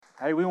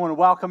Hey, we want to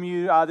welcome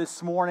you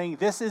this morning.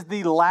 This is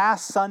the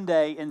last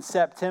Sunday in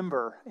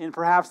September, in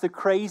perhaps the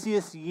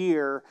craziest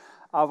year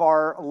of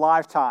our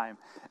lifetime.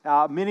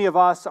 Many of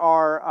us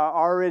are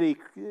already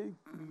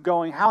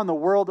going, how in the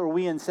world are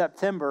we in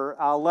September,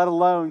 let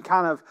alone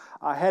kind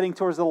of heading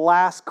towards the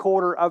last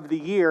quarter of the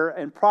year,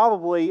 and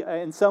probably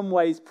in some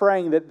ways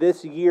praying that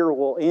this year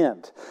will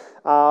end.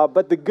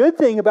 But the good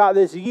thing about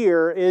this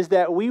year is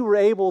that we were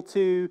able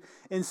to,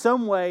 in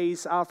some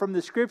ways, from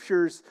the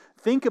scriptures,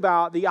 think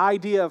about the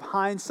idea of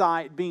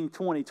hindsight being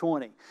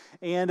 2020.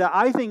 And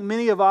I think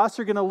many of us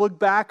are going to look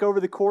back over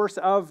the course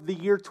of the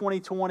year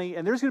 2020,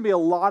 and there's going to be a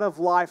lot of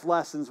life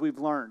lessons we've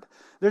learned.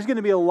 There's going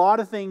to be a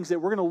lot of things that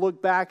we're going to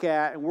look back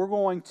at and we're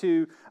going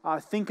to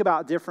think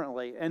about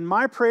differently. And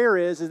my prayer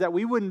is that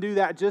we wouldn't do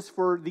that just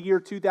for the year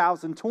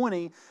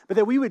 2020, but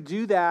that we would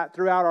do that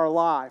throughout our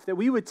life. That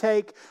we would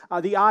take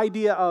the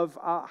idea of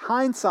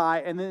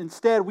hindsight and then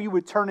instead we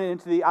would turn it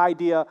into the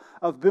idea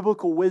of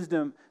biblical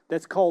wisdom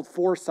that's called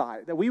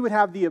foresight. That we would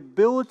have the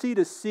ability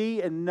to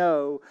see and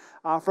know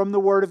from the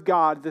Word of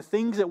God the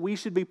things that we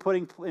should be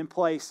putting in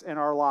place in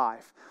our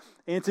life.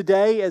 And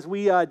today, as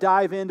we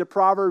dive into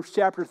Proverbs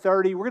chapter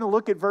 30, we're going to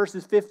look at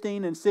verses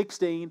 15 and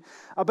 16.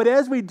 But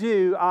as we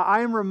do,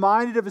 I am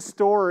reminded of a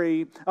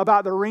story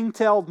about the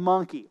ring-tailed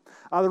monkey.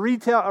 A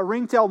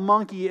ring-tailed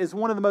monkey is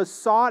one of the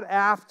most sought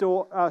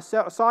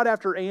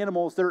after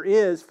animals there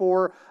is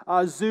for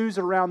zoos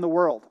around the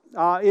world.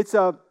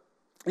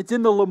 It's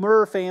in the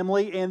lemur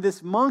family, and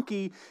this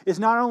monkey is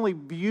not only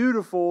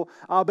beautiful,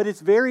 but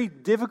it's very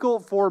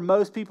difficult for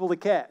most people to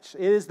catch.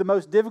 It is the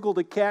most difficult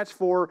to catch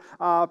for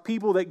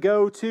people that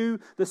go to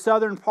the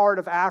southern part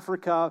of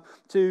Africa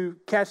to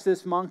catch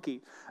this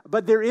monkey.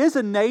 But there is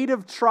a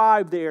native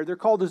tribe there, they're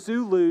called the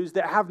Zulus,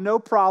 that have no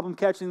problem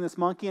catching this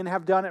monkey and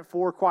have done it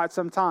for quite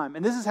some time.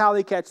 And this is how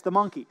they catch the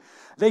monkey.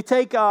 They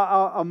take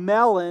a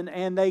melon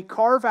and they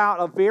carve out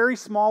a very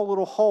small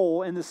little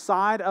hole in the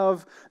side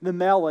of the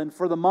melon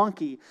for the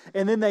monkey.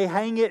 And then they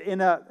hang it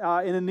in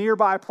a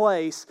nearby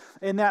place.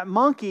 And that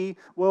monkey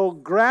will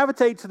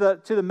gravitate to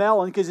the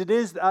melon because it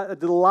is a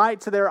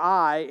delight to their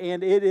eye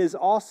and it is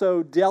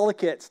also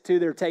delicate to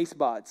their taste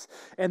buds.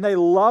 And they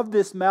love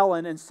this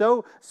melon and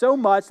so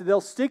much that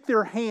they'll stick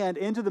their hand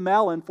into the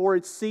melon for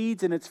its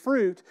seeds and its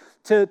fruit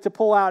to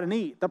pull out and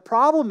eat. The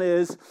problem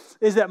is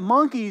that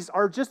monkeys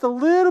are just a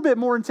little bit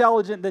more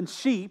intelligent than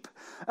sheep,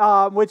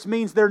 which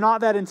means they're not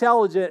that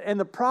intelligent. And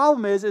the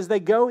problem is they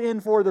go in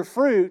for the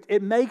fruit,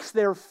 it makes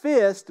their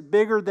fist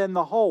bigger than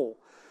the hole.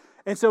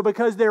 And so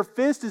because their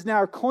fist is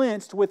now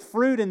clenched with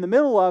fruit in the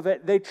middle of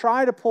it, they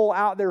try to pull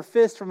out their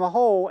fist from the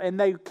hole, and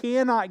they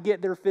cannot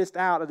get their fist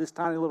out of this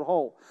tiny little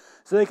hole.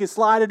 So they can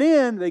slide it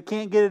in, they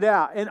can't get it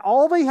out. And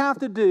all they have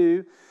to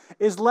do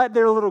is let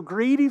their little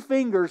greedy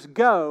fingers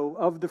go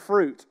of the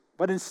fruit.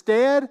 But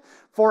instead,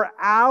 for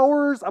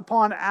hours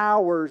upon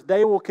hours,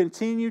 they will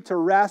continue to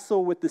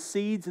wrestle with the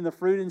seeds and the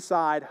fruit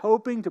inside,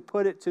 hoping to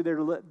put it to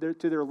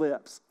their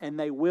lips. And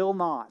they will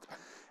not.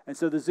 And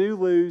so the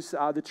Zulus,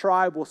 the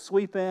tribe, will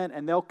sweep in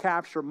and they'll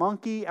capture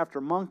monkey after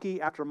monkey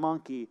after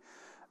monkey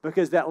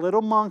because that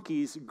little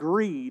monkey's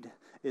greed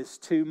is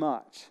too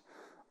much.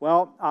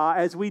 Well,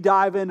 as we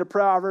dive into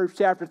Proverbs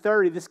chapter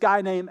 30, this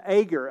guy named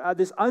Agur,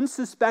 this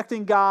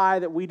unsuspecting guy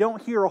that we don't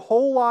hear a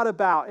whole lot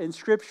about in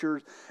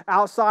scriptures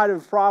outside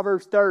of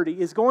Proverbs 30,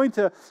 is going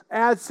to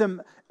add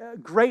some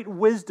great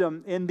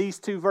wisdom in these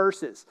two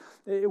verses.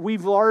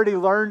 We've already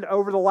learned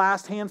over the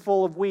last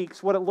handful of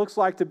weeks what it looks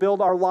like to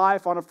build our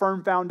life on a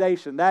firm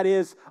foundation. That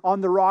is,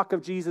 on the rock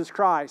of Jesus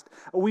Christ.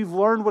 We've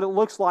learned what it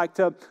looks like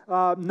to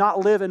not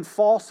live in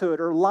falsehood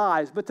or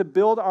lies, but to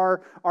build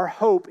our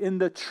hope in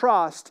the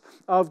trust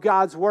of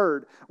God's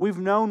Word. We've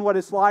known what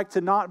it's like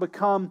to not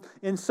become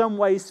in some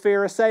ways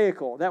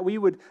Pharisaical, that we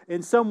would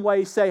in some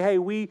ways say, hey,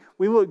 we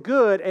look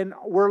good and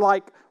we're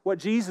like what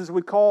Jesus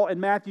would call in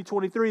Matthew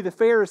 23, the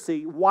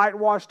Pharisee,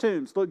 whitewashed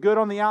tombs. Look good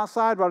on the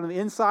outside, but on the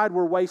inside,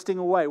 we're wasting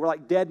away. We're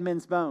like dead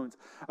men's bones.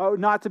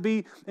 Not to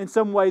be, in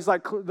some ways,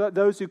 like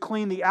those who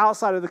clean the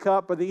outside of the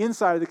cup, but the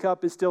inside of the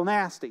cup is still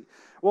nasty.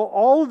 Well,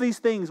 all of these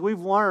things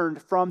we've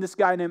learned from this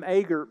guy named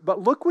Agur.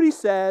 But look what he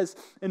says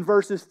in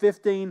verses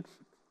 15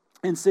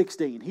 and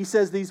 16. He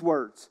says these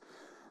words,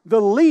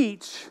 "The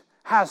leech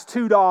has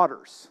two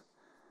daughters,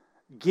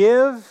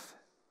 give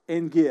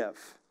and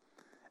give."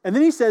 And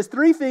then he says,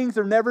 three things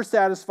are never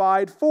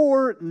satisfied,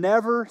 four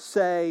never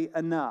say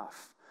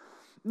enough.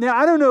 Now,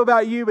 I don't know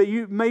about you, but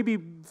you maybe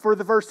for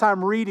the first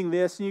time reading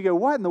this, and you go,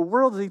 what in the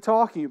world is he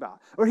talking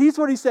about? Or here's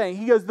what he's saying.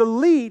 He goes, the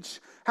leech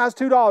has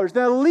 $2.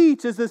 Now, the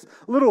leech is this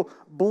little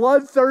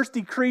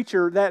bloodthirsty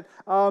creature that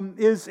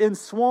is in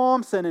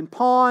swamps and in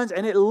ponds,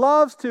 and it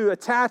loves to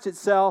attach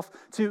itself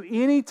to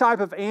any type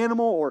of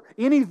animal or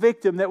any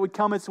victim that would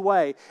come its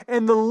way.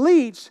 And the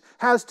leech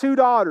has two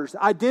daughters,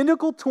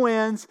 identical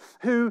twins,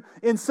 who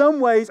in some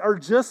ways are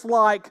just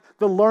like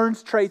the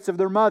learned traits of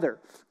their mother.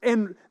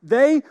 And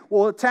they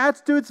will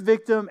attach to its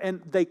victim,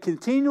 and they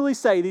continually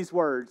say these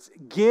words,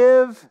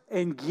 give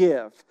and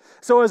give.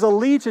 So as a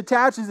leech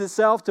attaches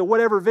itself to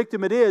whatever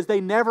victim it is, they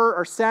never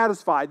are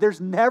satisfied.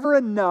 There's never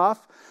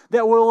enough.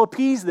 that will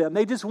appease them.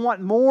 They just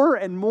want more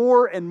and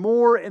more and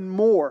more and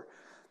more.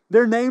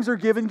 Their names are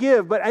give and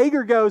give. But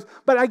Agur goes,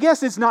 but I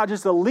guess it's not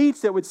just a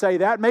leech that would say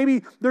that.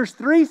 Maybe there's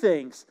 3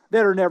 things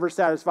that are never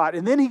satisfied.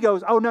 And then he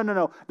goes, oh,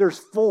 no, there's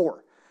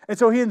 4. And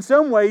so in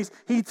some ways,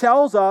 he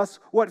tells us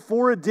what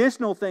 4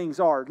 additional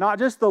things are. Not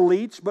just the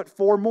leech, but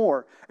 4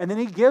 more. And then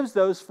he gives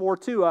those 4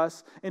 to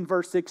us in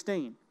verse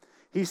 16.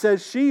 He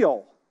says,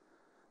 Sheol,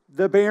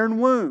 the barren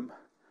womb,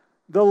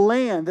 the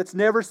land that's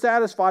never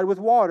satisfied with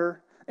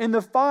water, and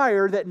the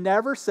fire that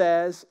never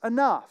says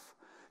enough.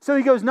 So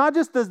he goes, not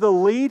just does the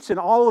leech and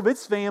all of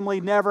its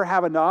family never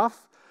have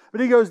enough, but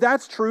he goes,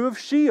 that's true of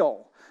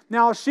Sheol.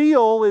 Now,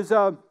 Sheol is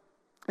a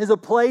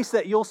place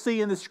that you'll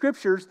see in the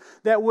Scriptures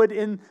that would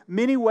in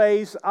many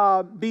ways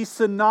be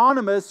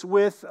synonymous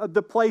with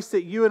the place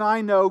that you and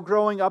I know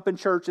growing up in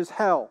church as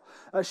hell.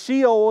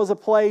 Sheol is a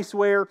place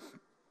where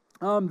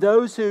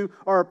those who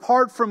are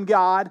apart from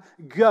God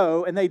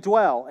go and they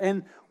dwell.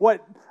 And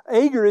what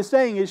Agur is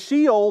saying is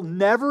Sheol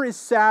never is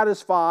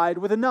satisfied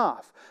with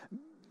enough.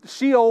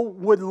 Sheol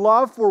would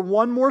love for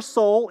one more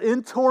soul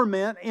in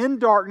torment, in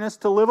darkness,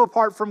 to live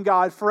apart from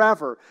God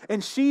forever.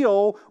 And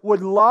Sheol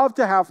would love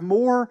to have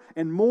more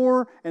and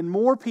more and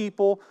more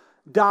people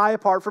die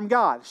apart from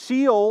God.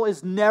 Sheol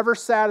is never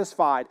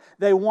satisfied.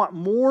 They want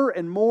more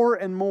and more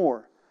and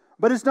more.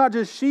 But it's not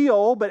just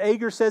Sheol, but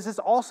Agur says it's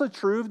also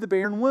true of the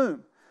barren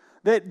womb.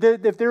 That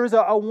if there is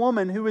a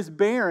woman who is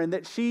barren,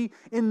 that she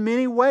in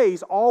many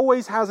ways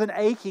always has an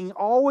aching,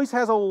 always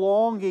has a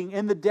longing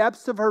in the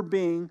depths of her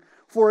being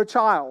for a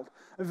child.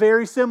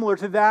 Very similar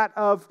to that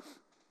of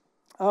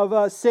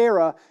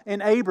Sarah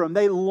and Abram.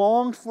 They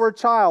longed for a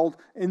child.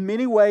 In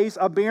many ways,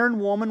 a barren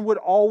woman would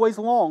always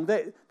long.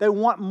 They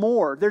want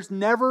more. There's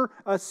never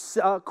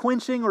a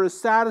quenching or a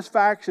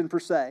satisfaction per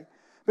se.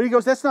 But he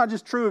goes, that's not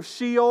just true of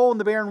Sheol and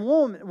the barren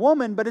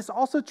woman, but it's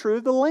also true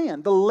of the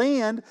land. The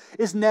land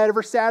is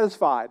never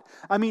satisfied.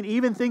 I mean,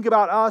 even think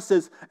about us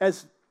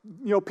as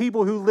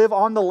people who live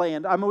on the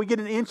land. I mean, we get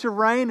an inch of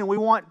rain and we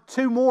want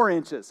 2 more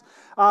inches.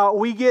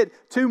 We get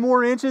 2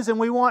 more inches and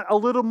we want a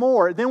little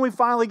more. Then we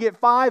finally get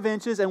 5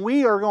 inches and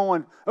we are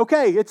going,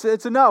 okay,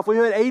 it's enough. We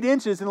had 8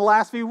 inches in the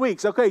last few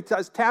weeks. Okay,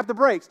 tap the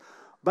brakes.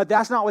 But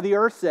that's not what the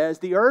earth says.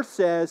 The earth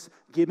says,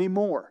 give me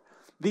more.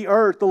 The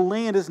earth, the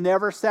land is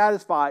never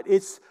satisfied.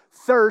 Its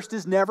thirst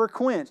is never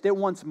quenched. It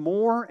wants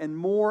more and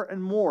more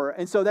and more.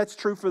 And so that's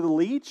true for the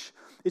leech.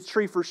 It's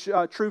true for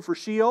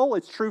Sheol.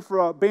 It's true for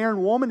a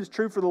barren woman. It's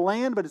true for the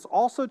land. But it's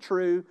also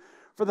true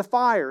for the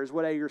fire, is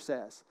what Agur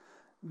says.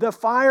 The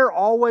fire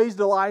always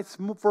delights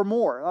for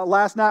more.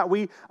 Last night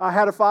we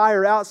had a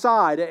fire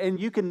outside, and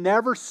you can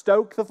never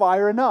stoke the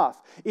fire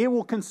enough. It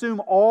will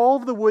consume all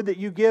of the wood that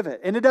you give it.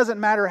 And it doesn't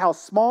matter how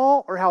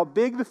small or how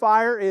big the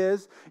fire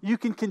is, you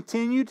can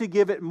continue to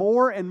give it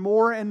more and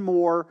more and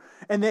more.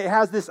 And it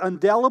has this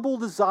indelible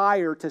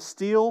desire to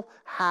still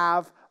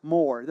have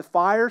more. The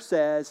fire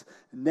says,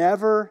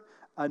 never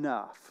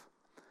enough.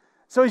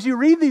 So as you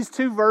read these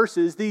 2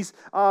 verses, these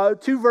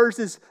 2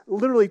 verses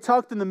literally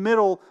tucked in the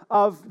middle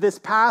of this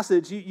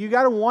passage, you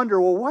got to wonder,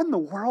 well, what in the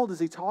world is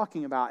he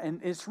talking about? And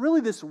it's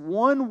really this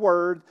one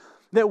word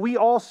that we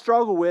all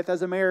struggle with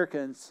as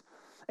Americans.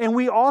 And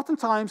we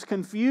oftentimes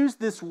confuse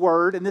this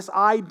word and this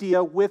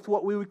idea with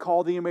what we would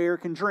call the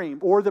American dream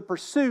or the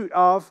pursuit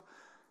of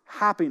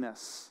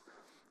happiness.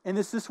 And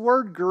it's this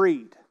word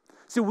greed.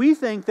 So we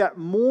think that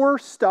more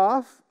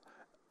stuff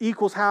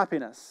equals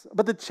happiness.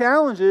 But the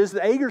challenge is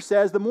that Agur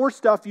says the more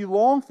stuff you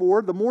long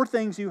for, the more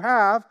things you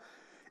have,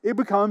 it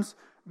becomes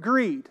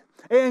greed.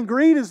 And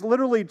greed is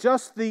literally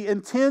just the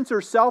intense or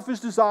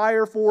selfish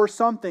desire for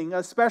something,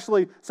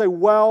 especially, say,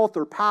 wealth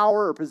or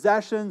power or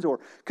possessions, or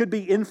could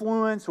be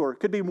influence, or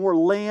it could be more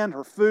land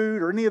or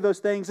food or any of those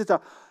things.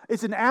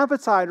 It's an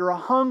appetite or a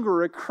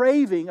hunger, a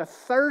craving, a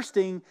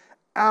thirsting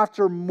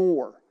after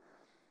more.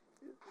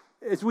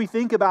 As we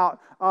think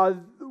about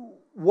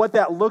what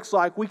that looks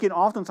like, we can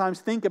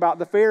oftentimes think about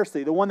the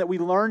Pharisee, the one that we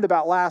learned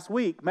about last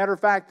week. Matter of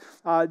fact,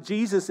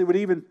 Jesus, it would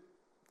even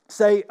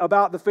say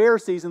about the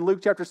Pharisees in Luke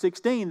chapter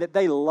 16 that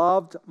they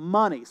loved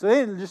money. So they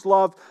didn't just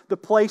love the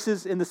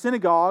places in the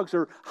synagogues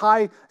or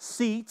high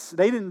seats.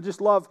 They didn't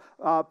just love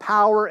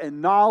power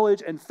and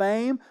knowledge and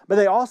fame, but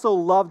they also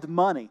loved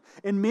money.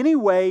 In many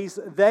ways,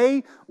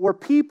 they were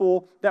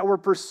people that were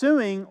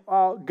pursuing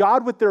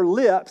God with their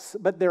lips,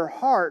 but their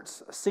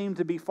hearts seemed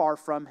to be far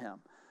from Him.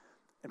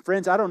 And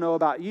friends, I don't know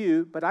about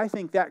you, but I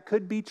think that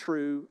could be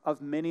true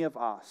of many of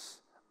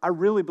us. I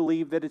really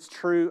believe that it's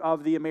true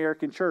of the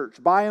American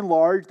church. By and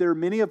large, there are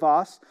many of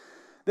us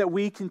that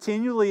we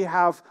continually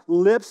have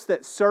lips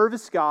that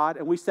service God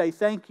and we say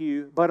thank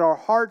you, but our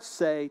hearts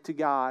say to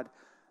God,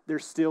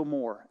 there's still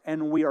more.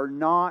 And we are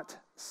not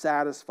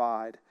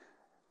satisfied.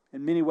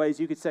 In many ways,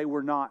 you could say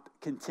we're not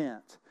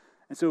content.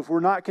 And so if we're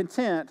not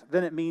content,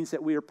 then it means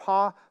that we are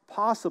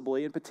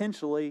possibly and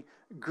potentially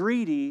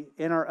greedy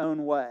in our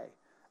own way.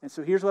 And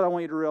so here's what I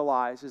want you to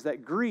realize is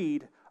that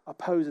greed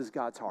opposes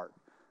God's heart.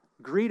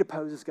 Greed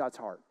opposes God's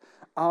heart.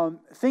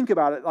 Think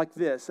about it like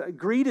this.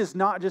 Greed is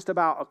not just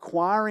about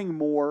acquiring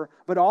more,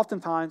 but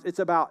oftentimes it's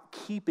about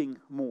keeping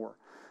more.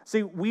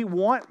 See, we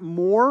want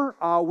more,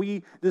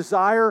 we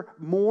desire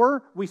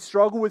more, we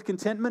struggle with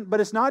contentment, but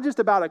it's not just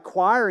about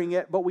acquiring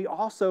it, but we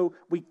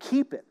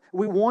keep it.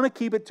 We want to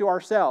keep it to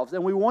ourselves,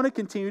 and we want to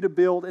continue to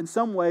build, in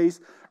some ways,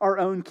 our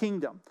own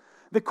kingdom.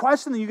 The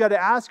question that you got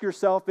to ask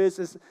yourself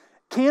is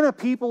can a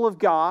people of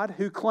God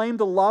who claim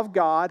to love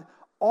God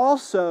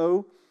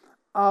also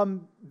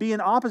be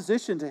in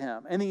opposition to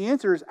Him? And the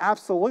answer is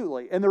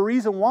absolutely. And the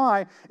reason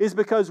why is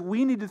because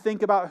we need to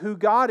think about who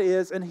God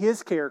is and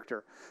His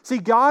character. See,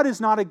 God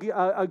is not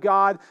a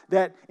God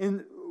that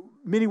in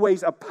many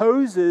ways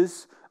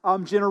opposes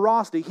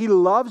generosity. He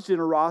loves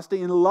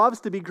generosity and loves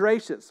to be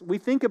gracious. We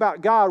think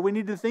about God, we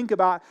need to think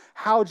about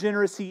how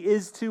generous He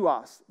is to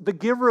us, the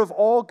giver of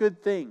all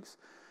good things.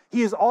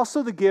 He is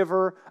also the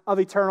giver of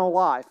eternal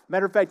life.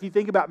 Matter of fact, you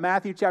think about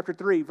Matthew chapter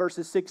 3,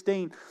 verses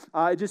 16.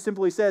 It just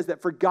simply says that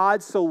for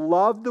God so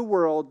loved the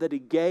world that He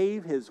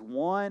gave His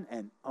one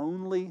and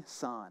only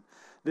Son,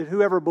 that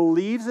whoever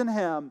believes in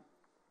Him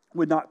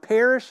would not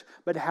perish,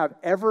 but have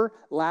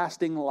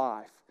everlasting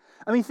life.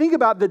 I mean, think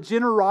about the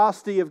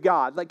generosity of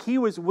God. Like He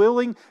was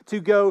willing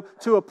to go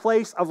to a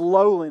place of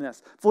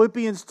lowliness.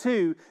 Philippians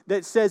 2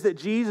 that says that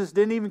Jesus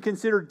didn't even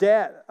consider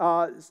death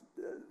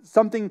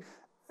something.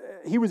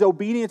 He was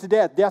obedient to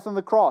death on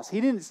the cross.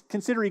 He didn't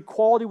consider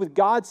equality with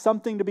God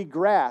something to be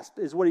grasped,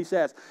 is what he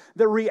says.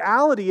 The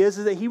reality is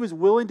that He was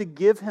willing to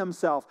give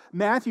Himself.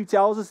 Matthew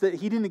tells us that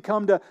He didn't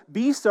come to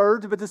be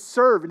served, but to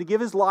serve and to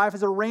give His life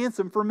as a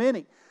ransom for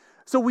many.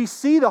 So we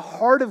see the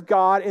heart of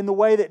God in the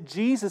way that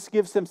Jesus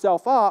gives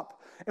Himself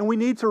up, and we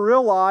need to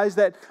realize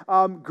that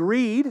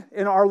greed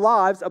in our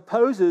lives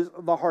opposes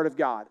the heart of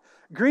God.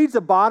 Greed's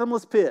a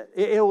bottomless pit.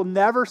 It will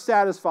never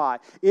satisfy.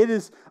 It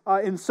is,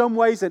 in some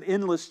ways, an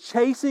endless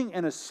chasing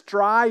and a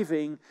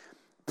striving.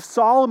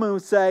 Solomon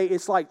would say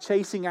it's like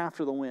chasing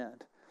after the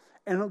wind.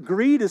 And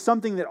greed is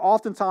something that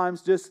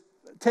oftentimes just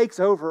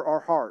takes over our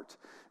heart.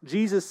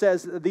 Jesus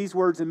says these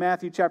words in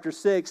Matthew chapter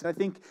 6, and I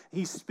think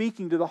He's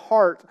speaking to the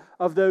heart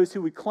of those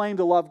who would claim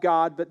to love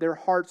God, but their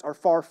hearts are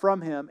far from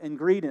Him in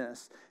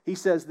greediness. He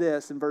says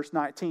this in verse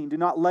 19, "Do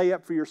not lay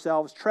up for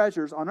yourselves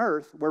treasures on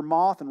earth, where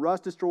moth and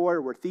rust destroy,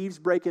 or where thieves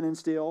break in and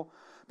steal,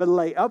 but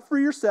lay up for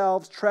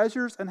yourselves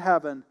treasures in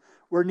heaven,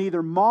 where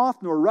neither moth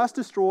nor rust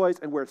destroys,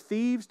 and where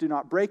thieves do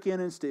not break in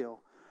and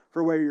steal.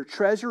 For where your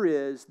treasure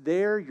is,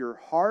 there your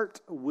heart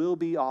will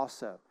be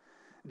also."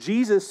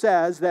 Jesus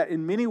says that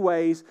in many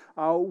ways,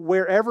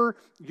 wherever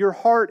your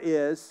heart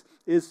is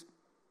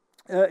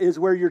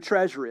where your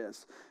treasure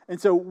is. And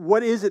so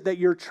what is it that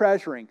you're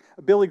treasuring?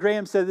 Billy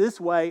Graham said it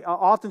this way,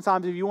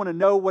 oftentimes if you want to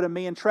know what a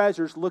man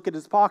treasures, look at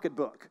his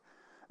pocketbook.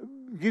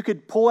 You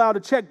could pull out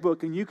a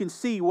checkbook and you can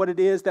see what it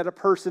is that a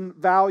person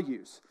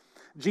values.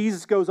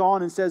 Jesus goes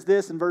on and says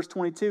this in verse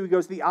 22. He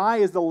goes, "The eye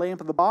is the lamp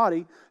of the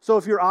body. So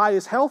if your eye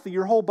is healthy,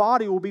 your whole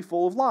body will be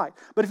full of light.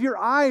 But if your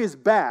eye is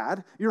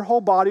bad, your whole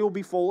body will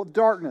be full of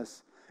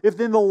darkness. If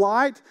then the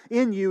light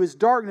in you is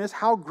darkness,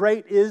 how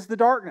great is the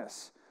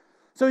darkness?"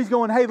 So he's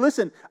going, hey,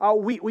 listen,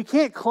 we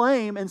can't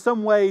claim in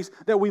some ways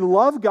that we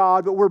love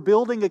God, but we're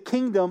building a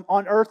kingdom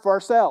on earth for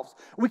ourselves.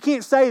 We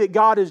can't say that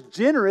God is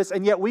generous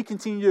and yet we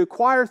continue to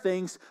acquire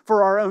things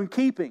for our own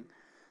keeping.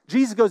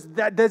 Jesus goes,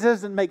 that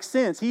doesn't make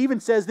sense. He even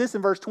says this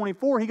in verse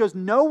 24. He goes,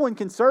 "No one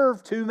can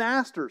serve two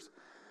masters."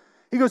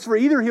 He goes, "For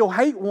either he'll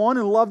hate one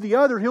and love the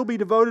other, he'll be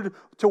devoted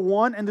to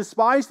one and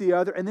despise the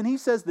other." And then he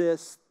says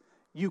this,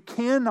 "You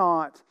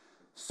cannot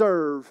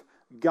serve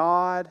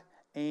God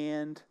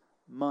and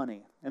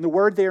money." And the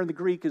word there in the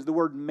Greek is the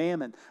word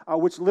mammon,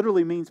 which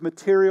literally means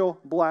material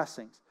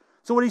blessings.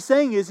 So what he's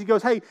saying is, he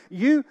goes, hey,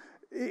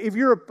 if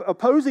you're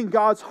opposing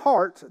God's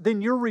heart,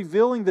 then you're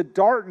revealing the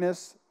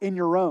darkness in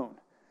your own.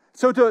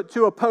 So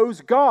to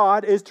oppose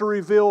God is to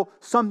reveal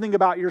something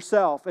about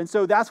yourself. And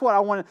so that's what I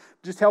want to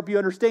just help you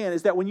understand,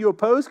 is that when you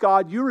oppose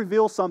God, you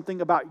reveal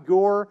something about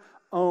your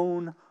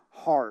own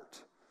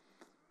heart.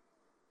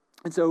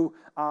 And so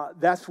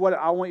that's what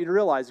I want you to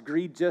realize.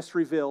 Greed just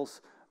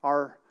reveals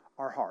our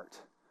heart.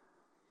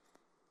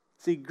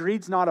 See,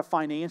 greed's not a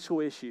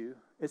financial issue.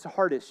 It's a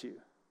heart issue.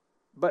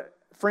 But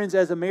friends,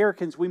 as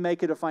Americans, we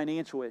make it a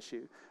financial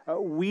issue.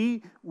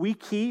 We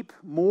keep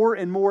more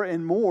and more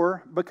and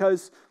more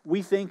because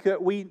we think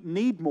that we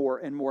need more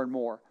and more and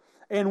more.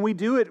 And we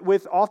do it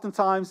with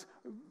oftentimes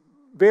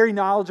very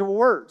knowledgeable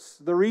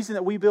words. The reason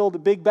that we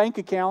build big bank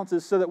accounts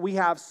is so that we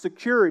have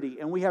security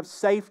and we have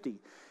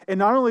safety. And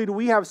not only do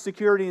we have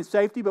security and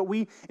safety, but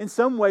we in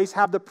some ways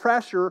have the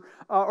pressure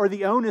or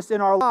the onus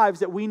in our lives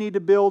that we need to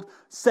build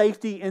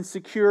safety and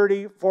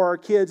security for our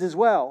kids as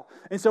well.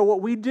 And so what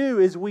we do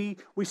is we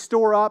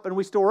store up and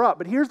we store up.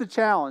 But here's the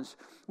challenge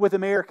with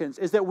Americans,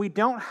 is that we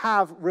don't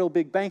have real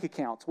big bank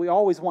accounts. We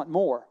always want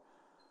more.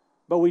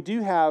 But we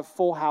do have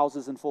full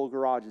houses and full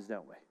garages,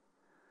 don't we?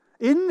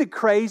 Isn't it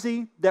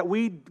crazy that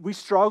we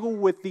struggle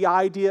with the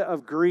idea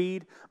of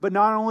greed, but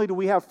not only do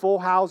we have full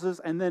houses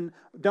and then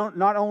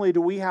not only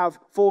do we have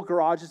full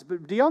garages,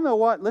 but do y'all know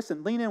what?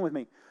 Listen, lean in with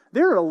me.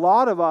 There are a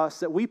lot of us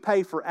that we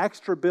pay for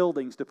extra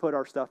buildings to put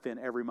our stuff in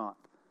every month.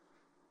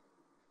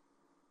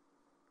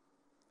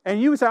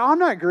 And you would say, I'm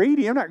not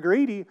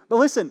greedy. But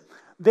listen,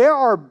 there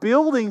are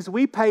buildings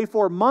we pay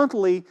for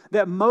monthly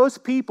that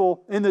most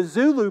people, in the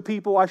Zulu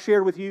people I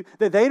shared with you,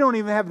 that they don't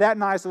even have that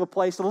nice of a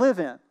place to live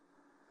in.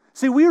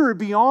 See, we are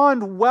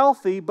beyond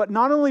wealthy, but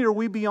not only are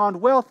we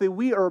beyond wealthy,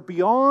 we are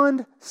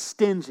beyond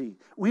stingy.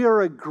 We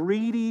are a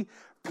greedy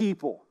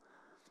people.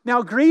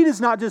 Now, greed is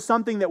not just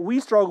something that we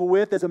struggle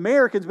with as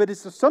Americans, but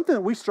it's something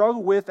that we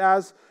struggle with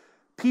as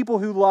people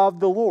who love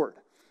the Lord.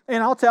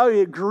 And I'll tell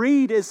you,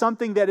 greed is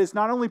something that is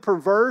not only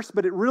perverse,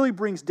 but it really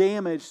brings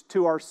damage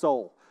to our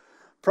soul.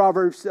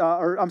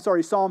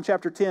 Psalm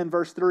chapter 10,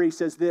 verse 3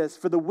 says this,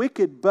 "For the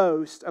wicked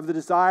boast of the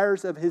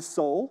desires of his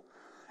soul,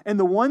 and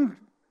the one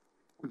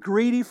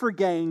greedy for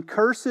gain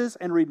curses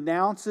and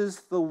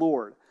renounces the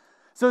Lord."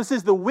 So it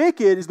says the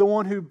wicked is the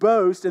one who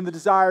boasts in the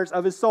desires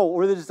of his soul,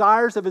 or the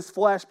desires of his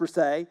flesh per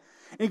se.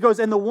 And he goes,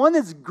 and the one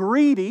that's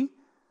greedy,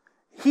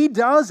 he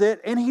does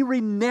it and he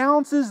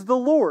renounces the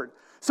Lord.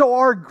 So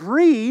our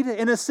greed,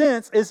 in a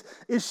sense, is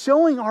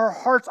showing our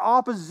heart's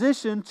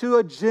opposition to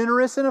a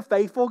generous and a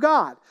faithful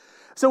God.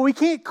 So we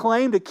can't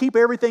claim to keep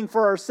everything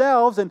for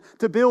ourselves and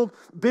to build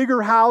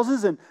bigger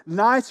houses and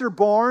nicer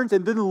barns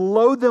and then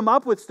load them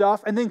up with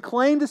stuff and then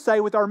claim to say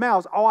with our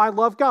mouths, "Oh, I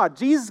love God."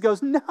 Jesus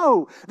goes,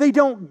 no, they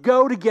don't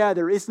go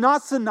together. It's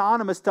not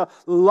synonymous to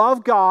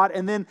love God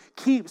and then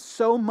keep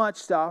so much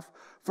stuff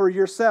for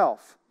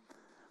yourself.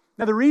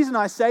 Now, the reason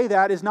I say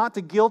that is not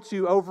to guilt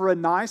you over a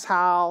nice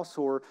house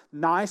or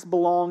nice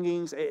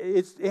belongings.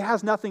 It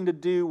has nothing to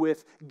do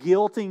with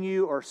guilting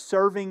you or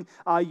serving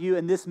you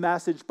in this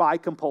message by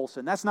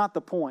compulsion. That's not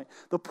the point.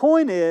 The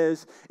point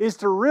is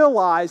to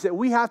realize that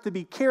we have to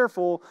be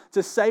careful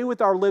to say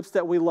with our lips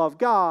that we love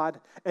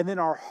God and then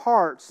our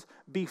hearts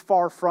be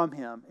far from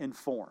Him in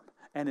form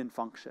and in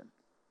function.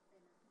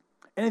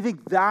 And I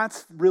think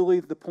that's really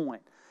the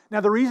point. Now,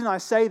 the reason I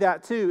say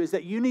that, too, is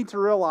that you need to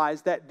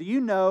realize that, do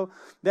you know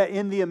that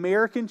in the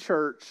American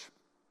church,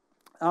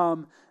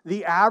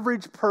 the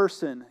average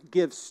person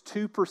gives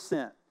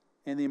 2%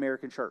 in the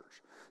American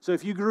church? So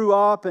if you grew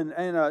up in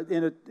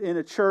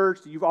a church,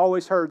 you've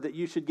always heard that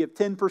you should give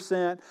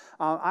 10%.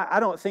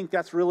 I don't think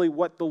that's really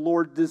what the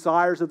Lord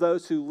desires of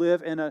those who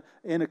live in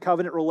a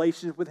covenant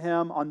relationship with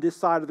Him on this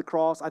side of the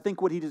cross. I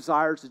think what He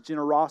desires is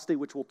generosity,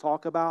 which we'll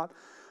talk about.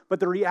 But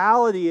the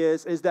reality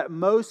is that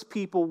most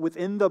people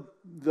within the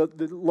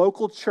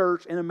local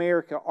church in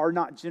America are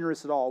not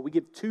generous at all. We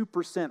give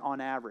 2%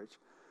 on average.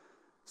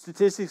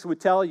 Statistics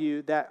would tell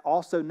you that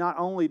also not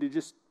only do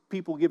just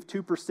people give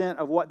 2%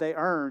 of what they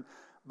earn,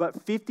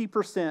 but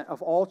 50%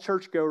 of all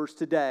churchgoers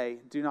today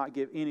do not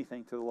give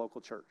anything to the local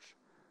church.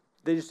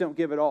 They just don't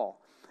give it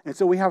all. And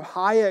so we have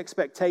high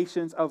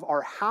expectations of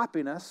our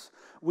happiness.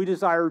 We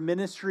desire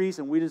ministries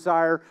and we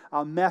desire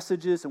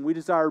messages and we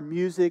desire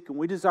music and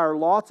we desire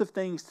lots of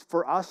things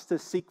for us to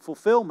seek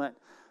fulfillment,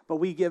 but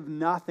we give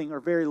nothing or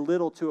very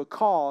little to a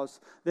cause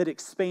that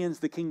expands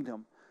the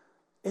kingdom.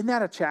 Isn't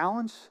that a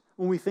challenge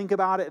when we think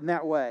about it in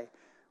that way?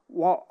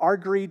 Well, our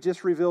greed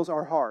just reveals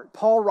our heart.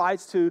 Paul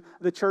writes to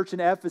the church in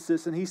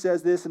Ephesus, and he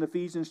says this in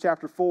Ephesians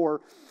chapter 4,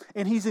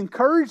 and he's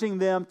encouraging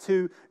them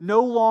to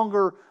no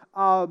longer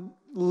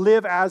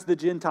live as the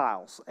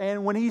Gentiles.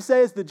 And when he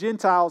says the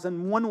Gentiles,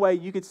 in one way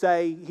you could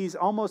say he's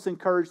almost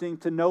encouraging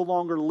to no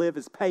longer live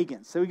as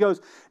pagans. So he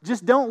goes,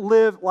 just don't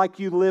live like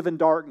you live in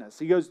darkness.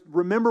 He goes,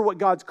 remember what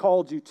God's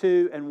called you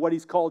to and what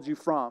He's called you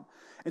from.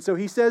 And so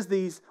he says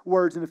these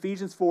words in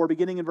Ephesians 4,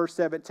 beginning in verse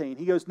 17.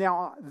 He goes,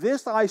 "Now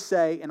this I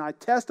say, and I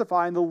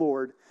testify in the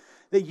Lord,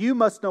 that you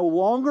must no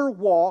longer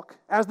walk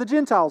as the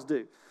Gentiles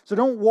do." So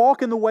don't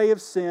walk in the way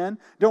of sin.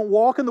 Don't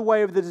walk in the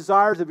way of the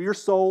desires of your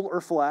soul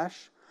or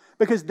flesh,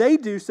 because they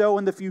do so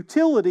in the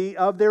futility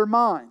of their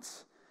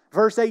minds.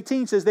 Verse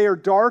 18 says they are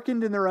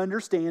darkened in their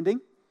understanding.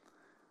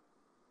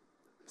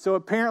 So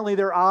apparently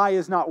their eye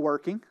is not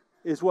working,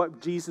 is what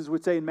Jesus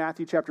would say in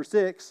Matthew chapter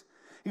 6.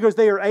 He goes,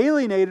 they are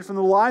alienated from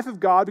the life of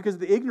God because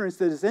of the ignorance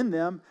that is in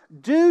them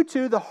due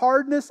to the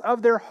hardness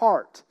of their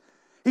heart.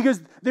 He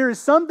goes, there is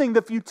something,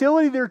 the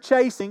futility they're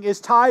chasing is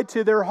tied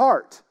to their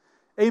heart.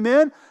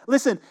 Amen?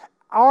 Listen,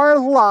 our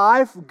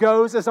life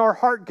goes as our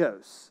heart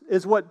goes,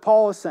 is what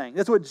Paul is saying.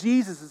 That's what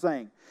Jesus is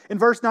saying. In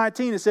verse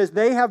 19, it says,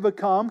 they have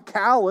become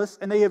callous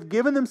and they have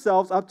given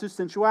themselves up to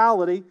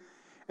sensuality.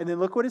 And then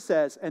look what it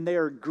says, and they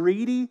are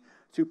greedy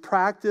to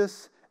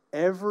practice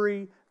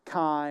every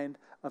kind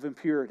of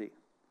impurity.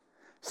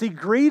 See,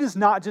 greed is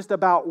not just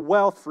about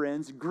wealth,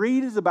 friends.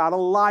 Greed is about a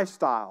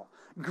lifestyle.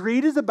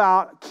 Greed is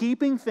about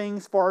keeping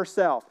things for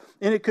ourselves.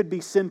 And it could be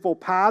sinful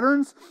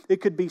patterns. It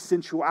could be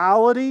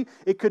sensuality.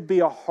 It could be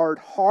a hard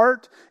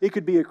heart. It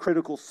could be a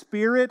critical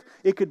spirit.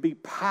 It could be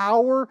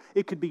power.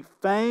 It could be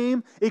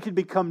fame. It could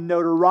become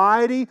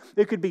notoriety.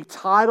 It could be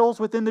titles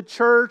within the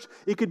church.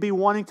 It could be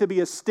wanting to be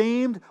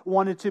esteemed,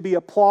 wanting to be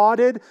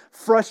applauded,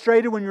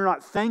 frustrated when you're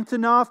not thanked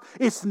enough.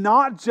 It's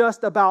not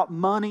just about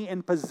money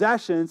and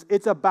possessions.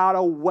 It's about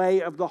a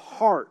way of the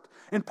heart.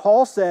 And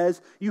Paul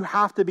says you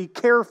have to be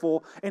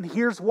careful, and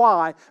here's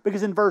why.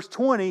 Because in verse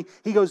 20,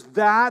 he goes,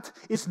 that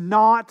is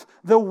not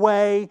the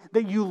way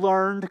that you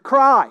learned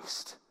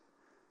Christ.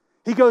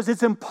 He goes,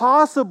 it's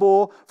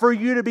impossible for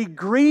you to be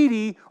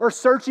greedy or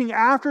searching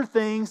after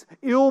things,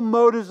 ill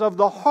motives of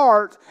the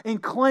heart,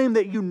 and claim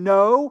that you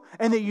know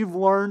and that you've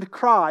learned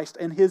Christ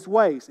and His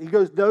ways. He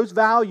goes, those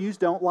values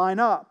don't line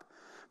up.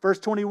 Verse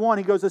 21,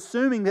 he goes,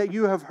 assuming that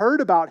you have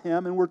heard about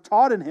Him and were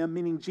taught in Him,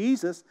 meaning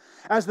Jesus,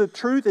 as the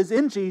truth is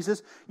in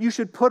Jesus, you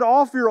should put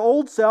off your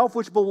old self,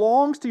 which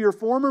belongs to your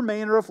former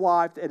manner of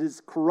life that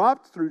is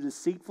corrupt through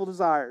deceitful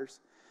desires.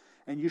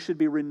 And you should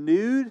be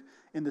renewed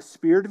in the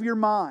spirit of your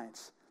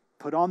minds.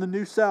 Put on the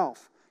new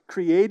self,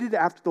 created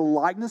after the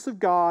likeness of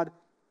God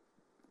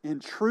in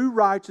true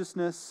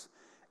righteousness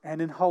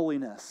and in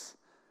holiness.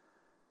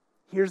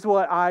 Here's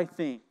what I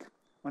think.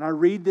 When I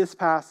read this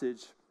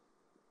passage,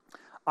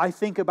 I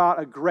think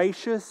about a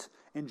gracious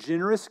and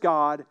generous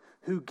God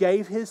who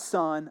gave His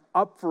Son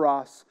up for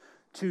us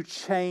to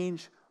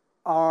change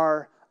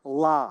our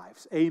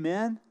lives.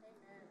 Amen?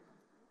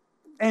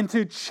 And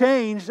to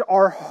change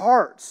our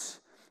hearts.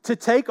 To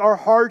take our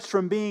hearts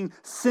from being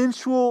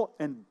sensual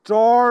and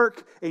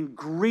dark and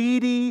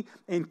greedy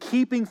and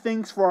keeping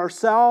things for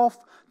ourselves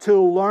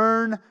to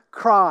learn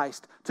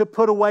Christ, to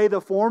put away the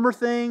former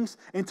things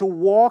and to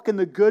walk in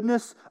the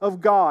goodness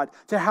of God,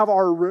 to have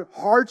our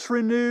hearts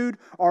renewed,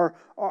 our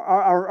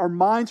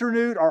minds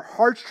renewed, our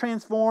hearts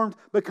transformed,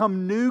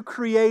 become new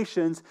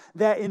creations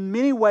that in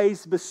many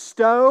ways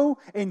bestow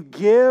and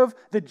give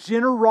the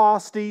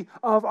generosity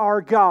of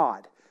our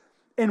God.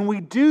 And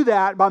we do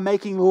that by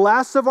making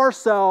less of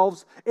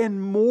ourselves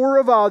and more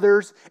of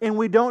others. And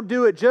we don't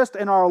do it just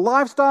in our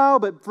lifestyle,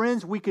 but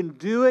friends, we can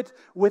do it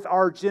with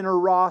our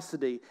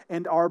generosity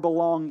and our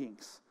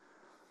belongings.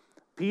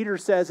 Peter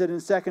says it in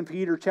 2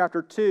 Peter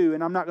chapter 2,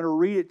 and I'm not going to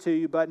read it to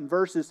you, but in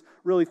verses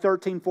really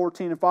 13,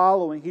 14 and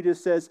following, he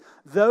just says,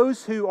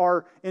 those who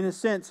are, in a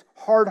sense,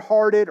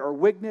 hard-hearted or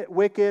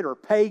wicked or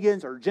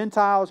pagans or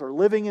Gentiles or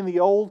living in the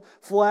old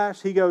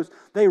flesh, he goes,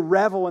 they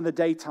revel in the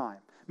daytime.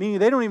 Meaning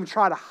they don't even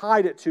try to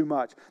hide it too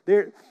much.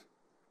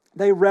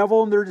 They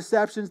revel in their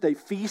deceptions. They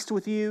feast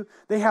with you.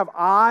 They have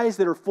eyes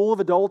that are full of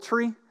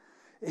adultery.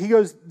 He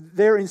goes,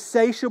 they're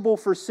insatiable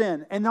for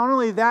sin. And not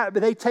only that,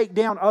 but they take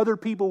down other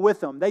people with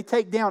them. They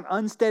take down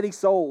unsteady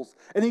souls.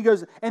 And he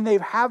goes, and they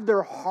have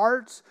their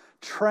hearts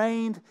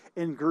trained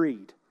in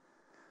greed.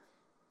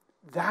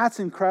 That's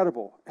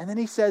incredible. And then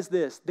he says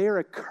this, they're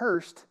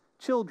accursed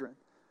children.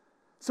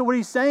 So what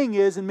he's saying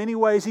is, in many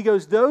ways, he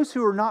goes, those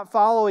who are not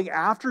following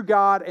after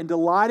God and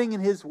delighting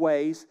in His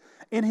ways,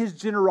 in His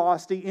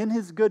generosity, in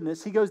His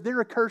goodness, he goes,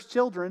 they're accursed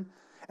children,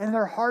 and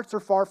their hearts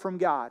are far from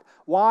God.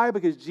 Why?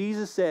 Because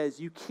Jesus says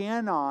you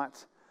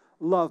cannot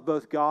love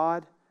both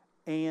God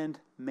and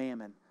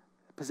mammon,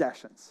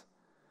 possessions.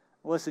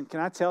 Listen, can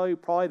I tell you,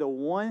 probably the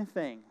one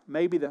thing,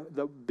 maybe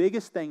the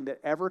biggest thing that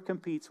ever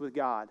competes with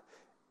God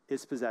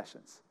is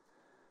possessions.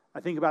 I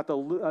think about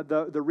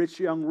the rich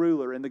young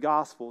ruler in the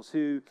Gospels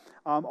who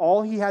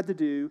all he had to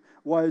do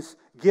was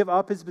give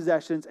up his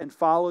possessions and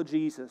follow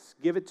Jesus,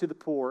 give it to the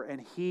poor,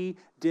 and he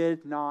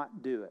did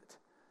not do it.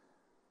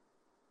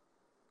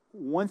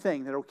 One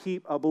thing that will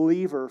keep a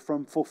believer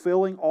from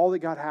fulfilling all that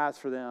God has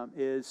for them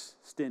is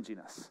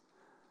stinginess.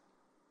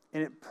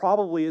 And it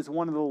probably is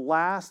one of the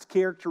last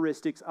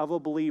characteristics of a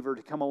believer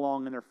to come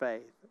along in their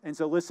faith. And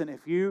so listen,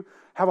 if you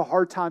have a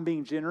hard time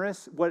being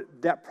generous, what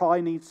that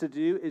probably needs to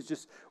do is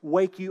just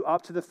wake you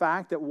up to the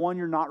fact that, one,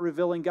 you're not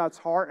revealing God's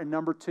heart, and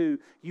number two,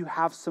 you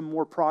have some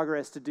more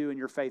progress to do in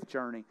your faith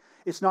journey.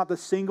 It's not the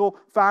single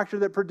factor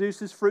that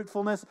produces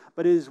fruitfulness,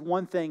 but it is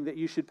one thing that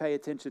you should pay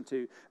attention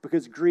to,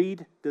 because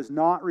greed does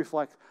not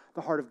reflect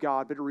the heart of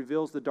God, but it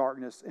reveals the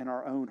darkness in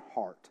our own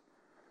heart.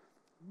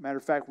 Matter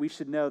of fact, we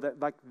should know that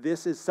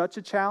this is such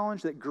a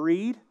challenge that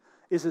greed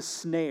is a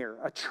snare,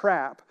 a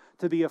trap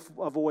to be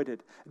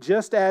avoided.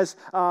 Just as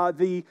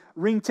the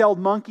ring-tailed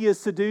monkey is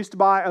seduced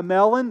by a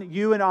melon,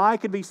 you and I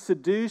can be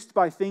seduced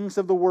by things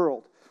of the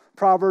world.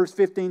 Proverbs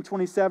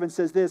 15:27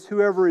 says this,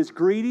 whoever is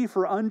greedy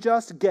for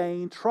unjust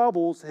gain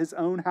troubles his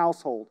own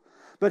household,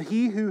 but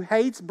he who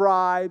hates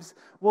bribes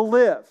will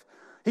live.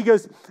 He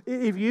goes,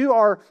 if you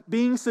are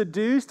being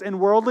seduced in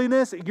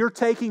worldliness, you're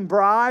taking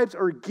bribes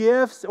or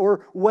gifts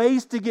or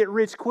ways to get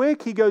rich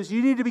quick, he goes,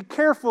 you need to be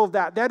careful of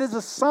that. That is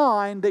a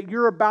sign that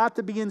you're about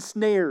to be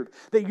ensnared,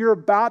 that you're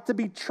about to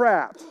be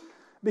trapped.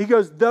 He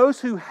goes, those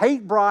who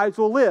hate bribes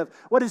will live.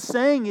 What it's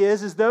saying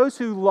is those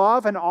who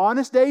love an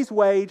honest day's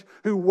wage,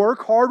 who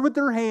work hard with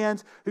their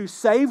hands, who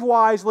save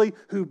wisely,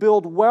 who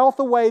build wealth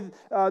away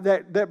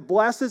that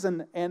blesses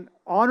and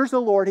honors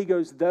the Lord, he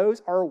goes,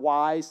 those are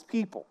wise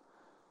people.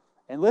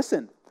 And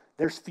listen,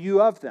 there's few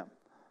of them.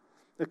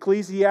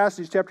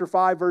 Ecclesiastes chapter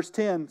 5, verse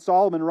 10,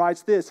 Solomon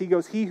writes this. He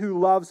goes, he who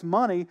loves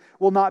money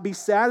will not be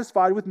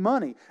satisfied with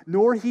money,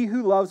 nor he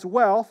who loves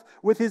wealth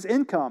with his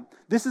income.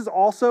 This is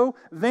also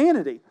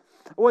vanity.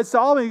 What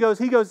Solomon goes,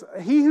 he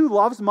who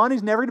loves money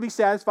is never going to be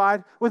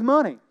satisfied with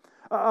money.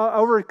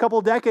 Over a couple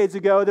of decades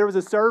ago, there was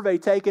a survey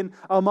taken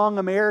among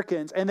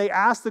Americans, and they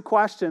asked the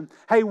question,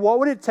 hey, what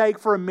would it take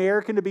for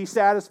American to be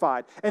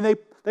satisfied? And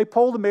they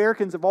polled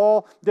Americans of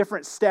all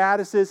different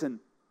statuses and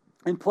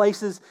and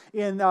places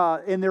in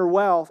their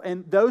wealth.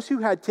 And those who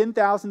had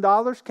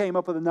 $10,000 came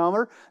up with a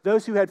number.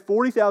 Those who had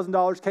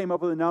 $40,000 came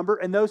up with a number.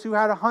 And those who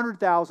had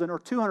 $100,000 or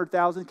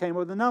 $200,000 came up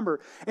with a number.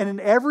 And in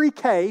every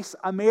case,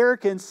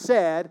 Americans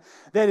said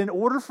that in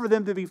order for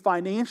them to be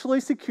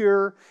financially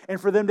secure and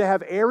for them to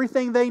have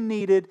everything they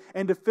needed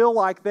and to feel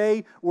like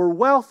they were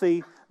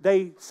wealthy,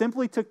 they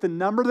simply took the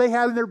number they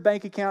had in their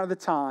bank account at the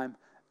time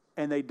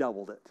and they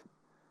doubled it.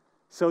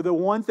 So the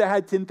ones that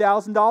had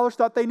 $10,000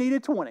 thought they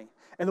needed 20.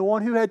 And the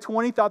one who had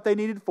 20 thought they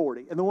needed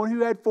 40. And the one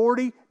who had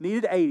 40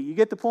 needed 80. You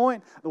get the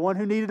point? The one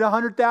who needed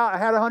 100,000,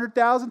 had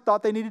 100,000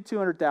 thought they needed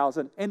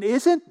 200,000. And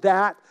isn't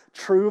that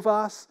true of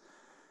us?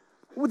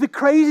 Well, the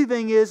crazy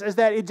thing is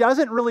that it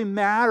doesn't really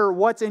matter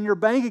what's in your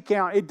bank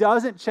account. It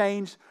doesn't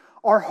change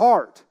our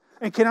heart.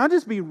 And can I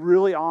just be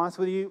really honest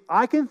with you?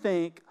 I can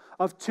think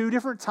of 2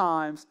 different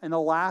times in the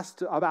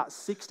last about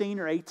 16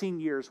 or 18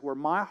 years where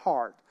my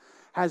heart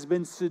has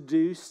been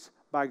seduced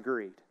by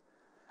greed.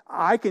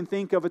 I can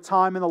think of a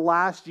time in the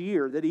last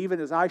year that even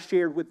as I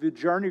shared with the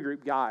Journey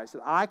Group guys,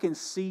 that I can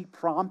see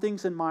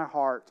promptings in my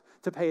heart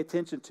to pay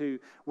attention to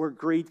where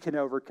greed can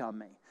overcome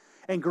me.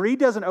 And greed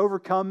doesn't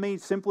overcome me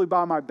simply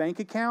by my bank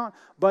account,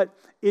 but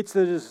it's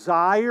the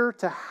desire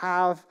to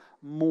have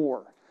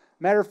more.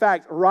 Matter of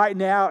fact, right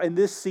now in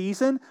this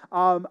season,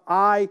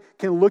 I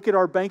can look at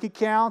our bank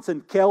accounts,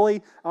 and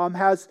Kelly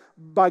has,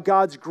 by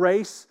God's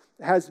grace,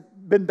 has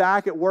been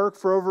back at work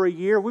for over a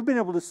year. We've been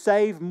able to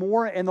save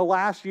more in the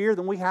last year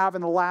than we have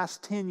in the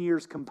last 10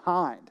 years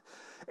combined.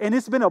 And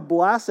it's been a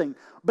blessing.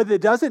 But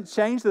it doesn't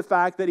change the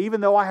fact that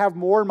even though I have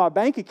more in my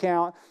bank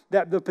account,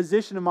 that the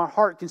position of my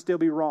heart can still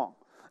be wrong.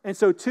 And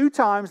so 2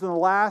 times in the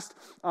last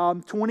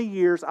 20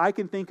 years, I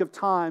can think of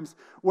times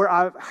where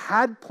I've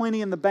had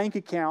plenty in the bank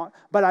account,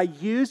 but I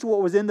used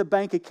what was in the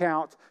bank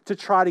account to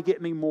try to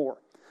get me more.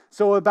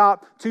 So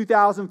about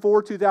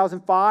 2004,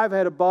 2005, I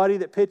had a buddy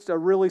that pitched a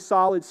really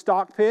solid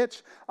stock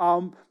pitch,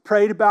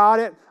 prayed about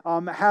it,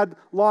 had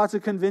lots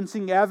of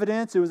convincing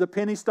evidence. It was a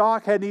penny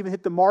stock, hadn't even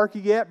hit the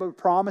market yet, but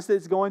promised that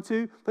it's going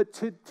to. Put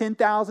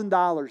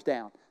 $10,000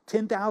 down,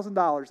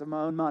 $10,000 of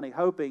my own money,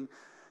 hoping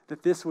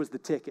that this was the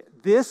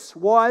ticket. This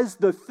was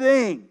the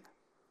thing.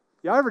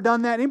 Y'all ever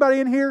done that? Anybody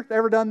in here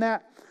ever done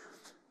that?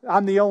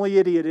 I'm the only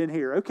idiot in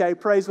here. Okay,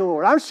 praise the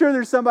Lord. I'm sure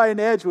there's somebody in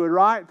Edgewood,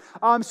 right?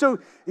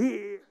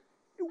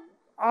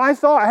 I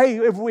thought, hey,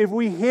 if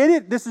we hit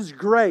it, this is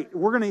great.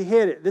 We're going to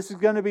hit it. This is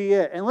going to be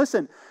it. And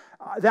listen,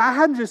 that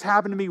hadn't just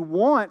happened to me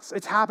once.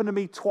 It's happened to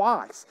me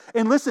twice.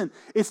 And listen,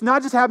 it's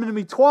not just happened to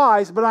me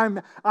twice, but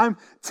I'm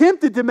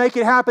tempted to make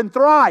it happen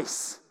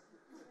thrice.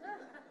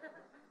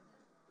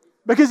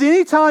 Because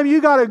anytime you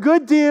got a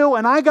good deal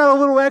and I got a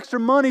little extra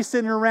money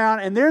sitting around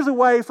and there's a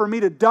way for me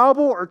to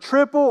double or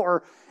triple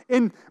or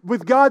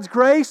with God's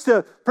grace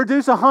to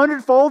produce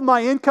 100-fold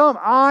my income,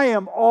 I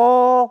am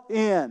all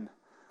in.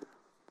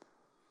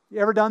 You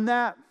ever done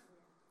that?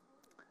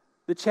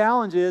 The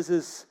challenge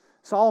is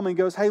Solomon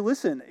goes, hey,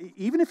 listen,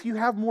 even if you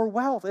have more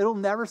wealth, it'll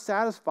never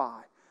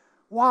satisfy.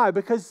 Why?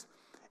 Because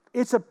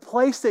it's a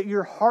place that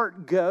your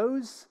heart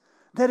goes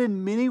that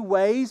in many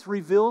ways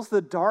reveals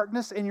the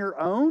darkness in your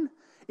own.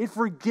 It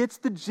forgets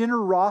the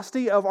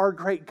generosity of our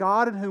great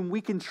God in whom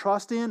we can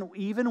trust in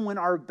even when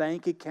our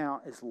bank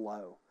account is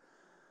low.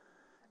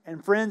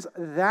 And friends,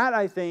 that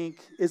I think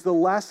is the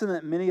lesson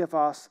that many of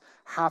us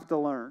have to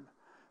learn.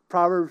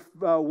 Proverbs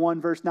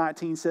 1 verse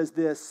 19 says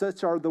this,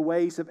 such are the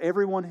ways of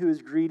everyone who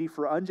is greedy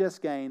for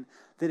unjust gain,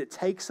 that it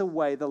takes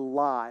away the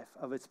life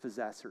of its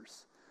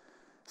possessors.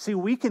 See,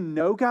 we can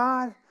know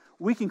God,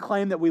 we can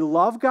claim that we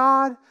love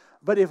God,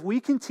 but if we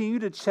continue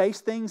to chase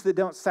things that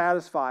don't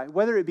satisfy,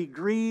 whether it be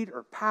greed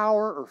or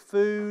power or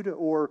food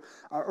or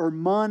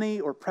money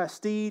or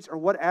prestige or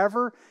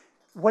whatever,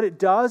 what it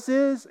does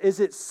is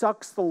it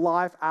sucks the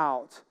life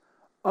out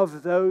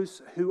of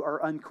those who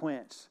are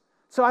unquenched.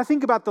 So I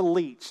think about the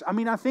leech.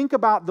 I think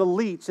about the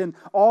leech and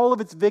all of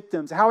its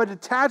victims, how it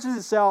attaches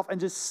itself and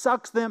just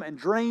sucks them and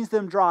drains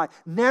them dry.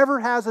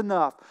 Never has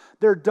enough.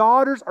 Their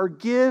daughters are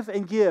give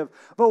and give.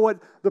 But what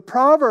the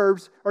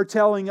Proverbs are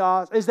telling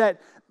us is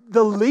that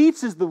the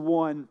leech is the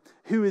one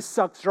who is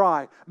sucked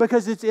dry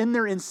because it's in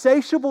their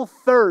insatiable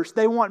thirst.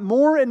 They want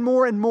more and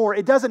more and more.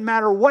 It doesn't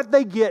matter what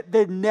they get.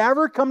 They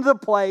never come to the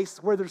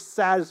place where they're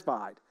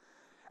satisfied.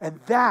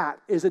 And that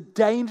is a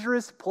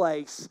dangerous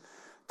place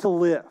to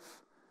live.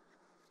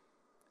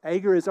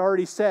 Agur has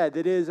already said that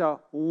it is a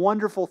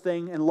wonderful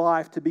thing in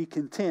life to be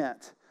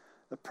content.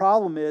 The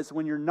problem is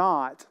when you're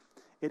not,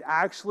 it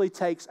actually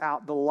takes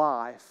out the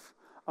life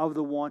of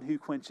the one who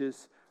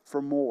quenches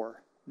for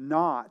more,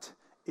 not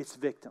its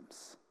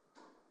victims.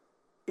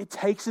 It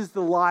takes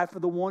the life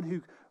of the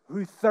one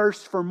who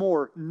thirsts for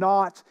more,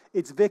 not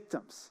its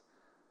victims.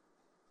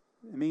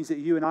 It means that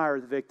you and I are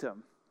the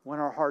victim when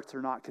our hearts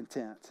are not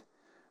content.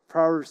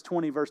 Proverbs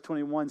 20 verse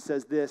 21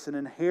 says this, an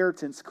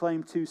inheritance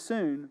claimed too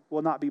soon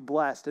will not be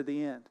blessed at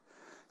the end.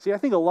 See, I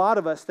think a lot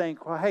of us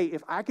think, well, hey,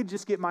 if I could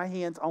just get my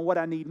hands on what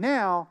I need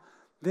now,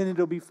 then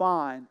it'll be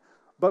fine.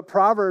 But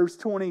Proverbs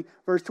 20,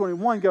 verse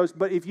 21 goes,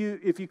 but if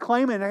you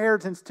claim an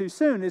inheritance too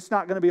soon, it's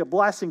not going to be a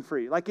blessing for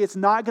you. Like, it's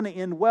not going to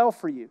end well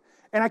for you.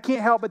 And I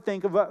can't help but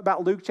think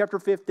about Luke chapter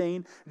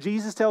 15.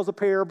 Jesus tells a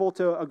parable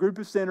to a group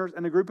of sinners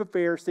and a group of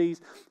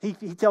Pharisees. He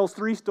tells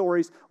three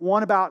stories,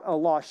 one about a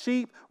lost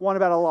sheep, one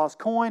about a lost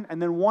coin,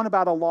 and then one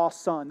about a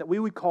lost son that we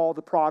would call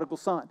the prodigal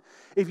son.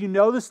 If you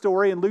know the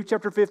story, in Luke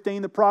chapter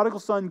 15, the prodigal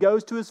son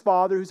goes to his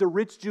father, who's a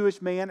rich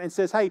Jewish man, and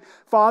says, hey,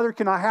 Father,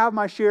 can I have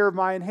my share of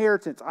my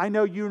inheritance? I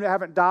know you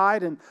haven't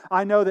died, and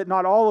I know that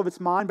not all of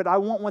it's mine, but I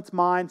want what's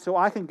mine so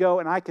I can go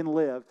and I can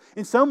live.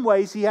 In some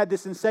ways, he had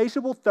this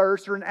insatiable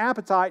thirst or an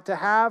appetite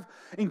to have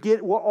and get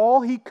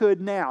all he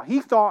could now. He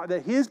thought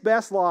that his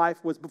best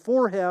life was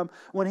before him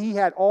when he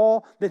had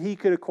all that he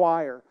could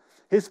acquire.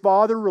 His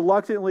father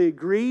reluctantly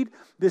agreed.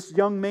 This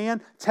young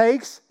man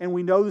takes, and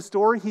we know the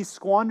story, he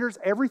squanders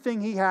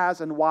everything he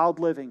has in wild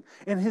living.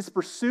 In his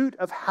pursuit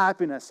of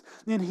happiness,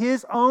 in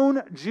his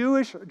own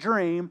Jewish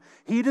dream,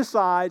 he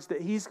decides that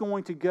he's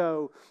going to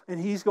go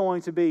and he's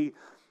going to be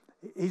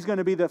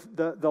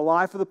the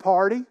life of the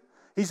party.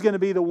 He's going to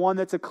be the one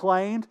that's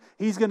acclaimed.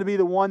 He's going to be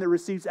the one that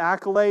receives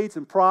accolades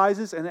and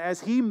prizes. And as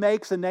he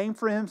makes a name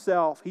for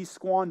himself, he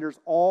squanders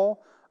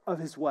all of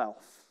his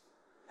wealth.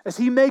 As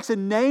he makes a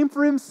name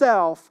for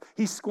himself,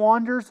 he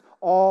squanders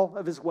all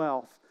of his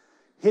wealth.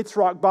 Hits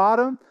rock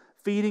bottom,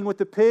 feeding with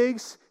the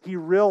pigs. He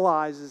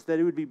realizes that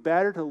it would be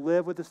better to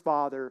live with his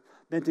father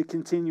than to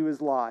continue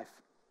his life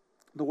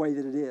the way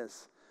that it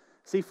is.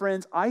 See,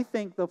 friends, I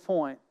think the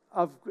point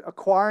of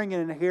acquiring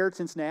an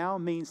inheritance now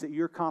means that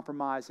you're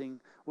compromising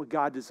what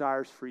God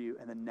desires for you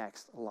in the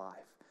next life.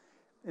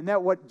 Isn't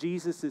that what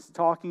Jesus is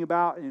talking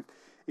about? And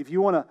if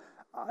you want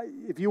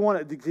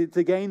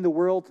to gain the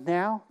world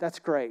now, that's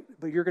great,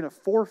 but you're going to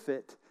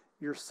forfeit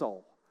your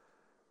soul.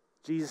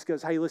 Jesus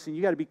goes, hey, listen,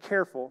 you got to be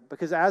careful,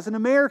 because as an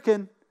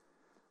American,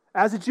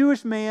 as a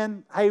Jewish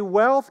man, hey,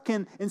 wealth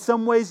can in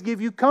some ways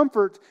give you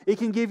comfort. It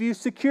can give you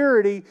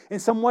security. In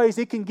some ways,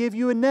 it can give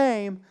you a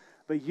name,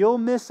 but you'll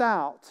miss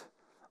out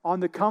on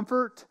the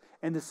comfort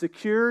and the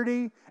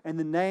security and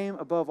the name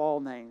above all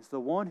names, the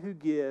one who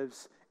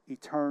gives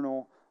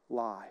eternal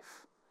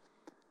life.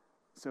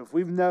 So if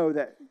we know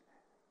that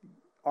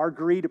our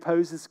greed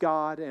opposes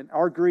God, and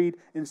our greed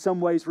in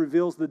some ways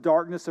reveals the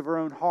darkness of our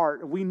own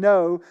heart, we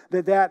know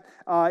that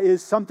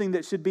is something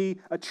that should be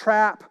a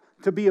trap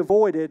to be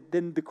avoided,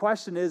 then the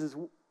question is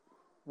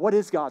what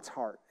is God's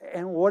heart?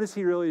 And what does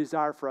He really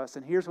desire for us?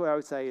 And here's what I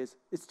would say is,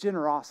 it's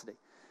generosity.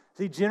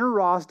 See,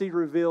 generosity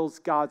reveals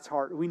God's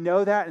heart. We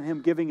know that in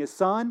Him giving His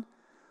Son.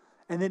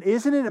 And then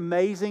isn't it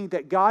amazing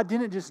that God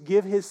didn't just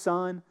give His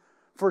Son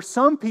for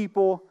some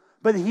people,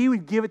 but He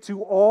would give it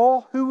to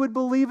all who would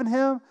believe in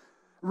Him?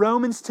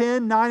 Romans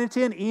 10, 9 and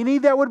 10, any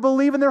that would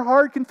believe in their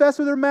heart, confess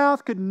with their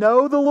mouth, could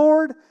know the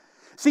Lord.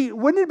 See,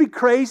 wouldn't it be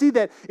crazy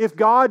that if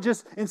God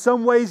just in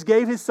some ways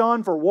gave His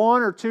Son for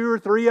one or two or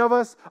three of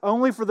us,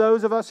 only for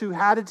those of us who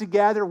had it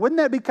together? Wouldn't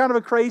that be kind of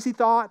a crazy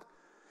thought?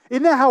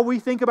 Isn't that how we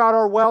think about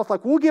our wealth?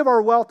 Like, we'll give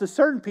our wealth to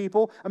certain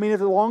people. I mean,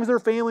 as long as they're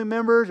family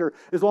members or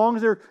as long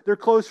as they're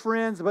close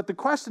friends. But the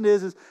question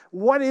is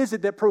what is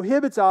it that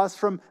prohibits us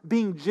from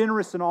being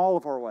generous in all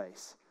of our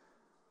ways?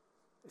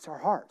 It's our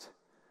heart.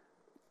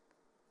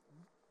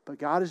 But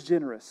God is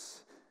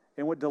generous.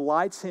 And what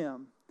delights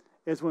Him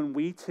is when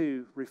we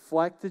too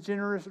reflect the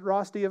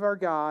generosity of our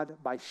God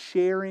by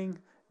sharing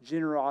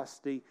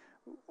generosity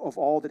of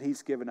all that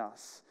He's given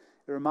us.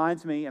 It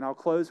reminds me, and I'll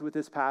close with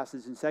this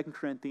passage in 2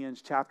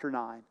 Corinthians chapter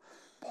 9.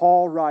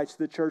 Paul writes to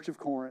the church of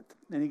Corinth,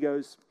 and he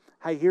goes,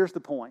 hey, here's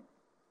the point.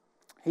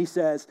 He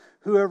says,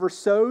 whoever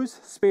sows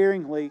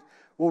sparingly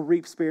will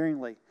reap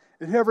sparingly,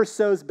 and whoever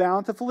sows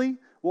bountifully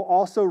will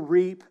also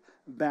reap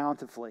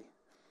bountifully.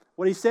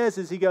 What he says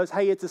is, he goes,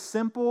 hey, it's a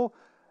simple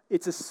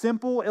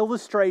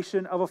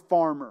illustration of a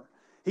farmer.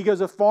 He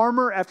goes, a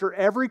farmer after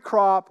every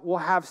crop will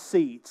have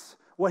seeds.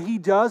 What he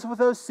does with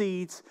those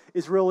seeds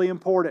is really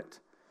important.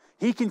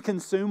 He can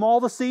consume all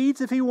the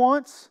seeds if he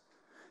wants.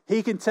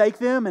 He can take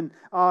them and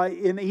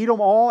eat them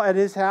all at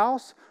his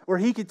house. Or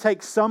he could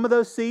take some of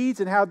those seeds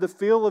and have the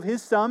feel of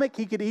his stomach.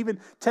 He could even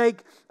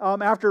take,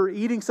 after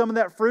eating some of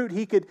that fruit,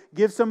 he could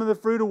give some of the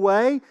fruit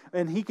away.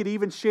 And he could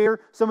even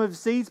share some of the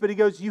seeds. But he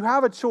goes, you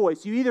have a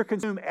choice. You either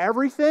consume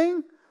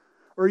everything,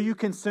 or you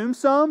consume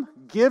some,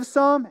 give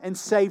some, and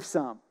save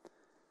some.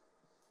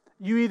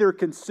 You either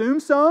consume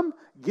some,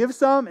 give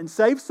some, and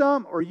save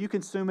some, or you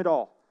consume it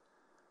all.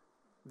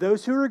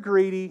 Those who are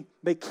greedy,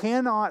 they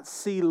cannot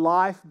see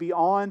life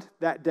beyond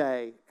that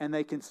day, and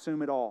they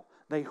consume it all.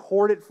 They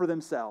hoard it for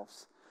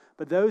themselves.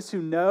 But those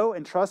who know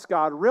and trust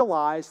God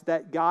realize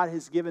that God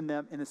has given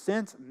them, in a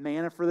sense,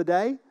 manna for the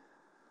day.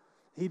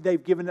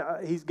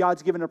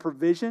 God's given a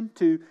provision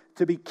to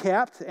be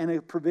kept and a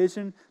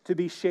provision to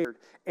be shared.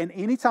 And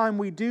anytime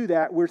we do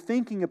that, we're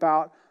thinking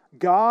about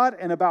God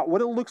and about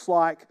what it looks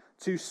like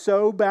to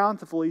sow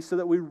bountifully so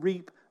that we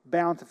reap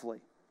bountifully.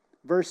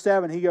 Verse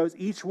 7, he goes,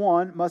 each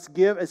one must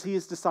give as he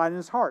has decided in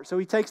his heart. So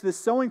he takes this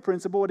sowing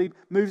principle and he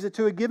moves it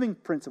to a giving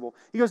principle.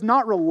 He goes,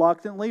 not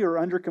reluctantly or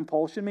under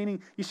compulsion,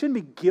 meaning you shouldn't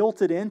be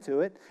guilted into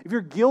it. If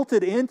you're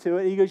guilted into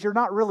it, he goes, you're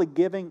not really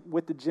giving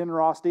with the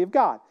generosity of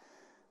God.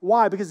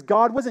 Why? Because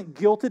God wasn't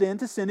guilted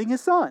into sending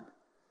his son.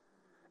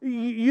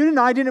 You and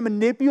I didn't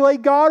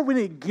manipulate God. We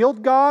didn't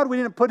guilt God. We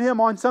didn't put him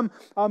on some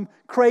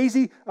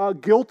crazy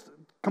guilt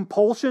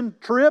compulsion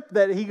trip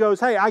that he goes,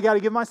 hey, I got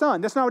to give my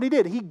son. That's not what he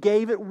did. He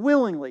gave it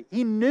willingly.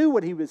 He knew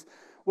what he was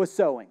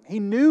sowing. He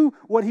knew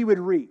what he would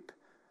reap.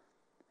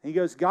 He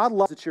goes, God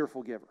loves a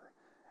cheerful giver.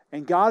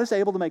 And God is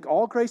able to make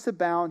all grace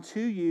abound to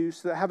you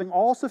so that having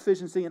all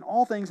sufficiency in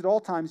all things at all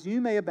times,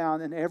 you may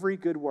abound in every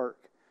good work.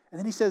 And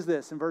then he says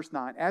this in verse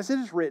 9, as it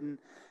is written,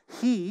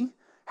 he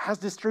has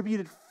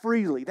distributed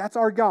freely. That's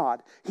our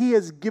God. He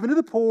has given to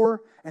the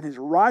poor, and his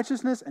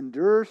righteousness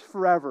endures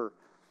forever.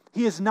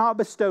 He has not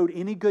bestowed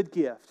any good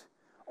gift.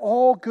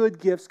 All good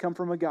gifts come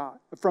from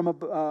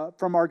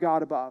our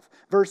God above.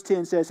 Verse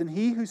 10 says, and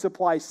he who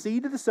supplies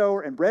seed to the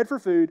sower and bread for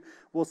food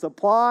will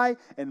supply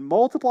and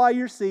multiply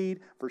your seed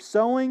for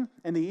sowing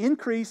and the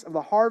increase of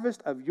the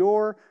harvest of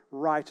your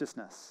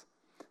righteousness.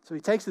 So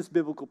he takes this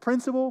biblical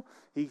principle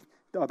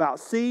about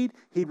seed,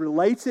 he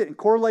relates it and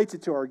correlates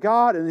it to our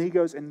God, and then he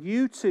goes, and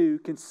you too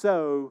can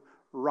sow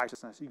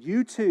righteousness.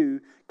 You too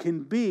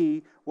can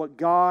be what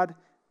God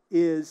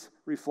is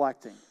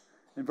reflecting.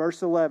 In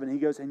verse 11, he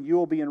goes, and you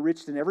will be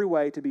enriched in every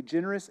way to be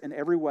generous in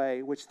every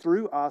way, which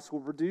through us will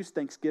produce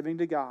thanksgiving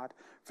to God.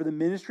 For the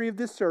ministry of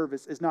this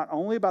service is not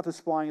only about the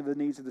supplying of the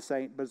needs of the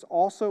saint, but is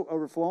also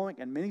overflowing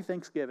in many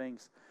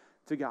thanksgivings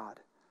to God.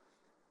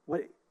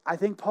 What I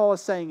think Paul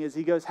is saying is,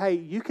 he goes, hey,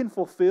 you can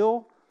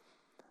fulfill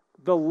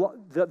the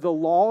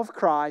law of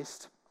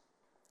Christ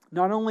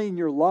not only in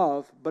your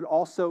love, but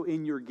also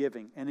in your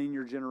giving and in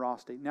your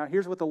generosity. Now,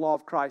 here's what the law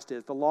of Christ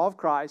is. The law of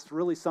Christ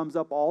really sums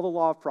up all the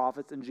law of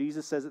prophets, and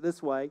Jesus says it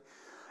this way,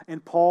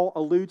 and Paul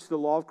alludes to the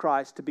law of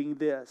Christ to being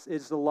this. It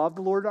is to love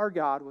the Lord our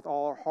God with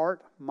all our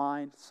heart,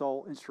 mind,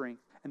 soul, and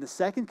strength. And the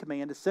second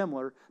command is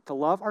similar, to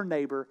love our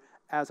neighbor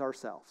as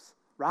ourselves,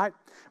 right?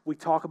 We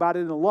talk about it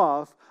in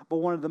love, but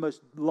one of the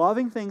most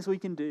loving things we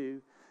can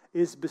do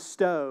is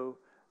bestow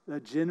a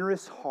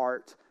generous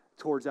heart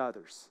towards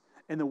others.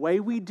 And the way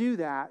we do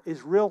that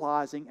is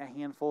realizing a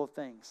handful of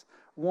things.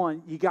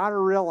 One, you got to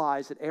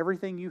realize that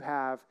everything you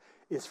have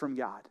is from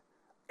God.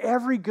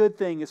 Every good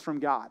thing is from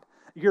God.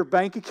 Your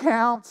bank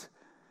account,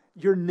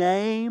 your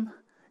name,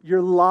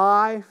 your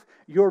life,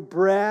 your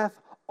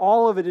breath,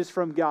 all of it is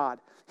from God.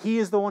 He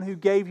is the one who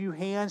gave you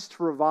hands to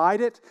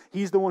provide it.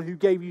 He's the one who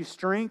gave you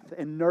strength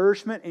and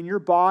nourishment in your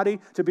body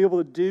to be able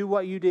to do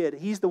what you did.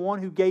 He's the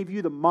one who gave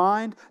you the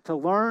mind to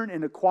learn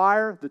and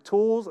acquire the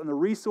tools and the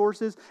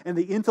resources and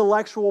the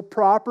intellectual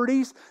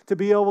properties to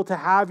be able to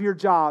have your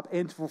job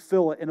and to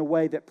fulfill it in a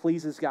way that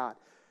pleases God.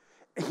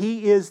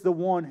 He is the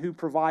one who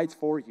provides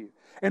for you.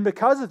 And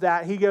because of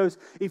that, he goes,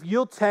 if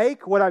you'll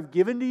take what I've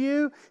given to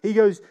you, he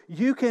goes,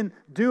 you can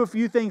do a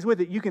few things with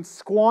it. You can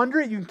squander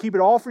it, you can keep it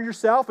all for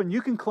yourself, and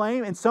you can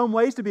claim in some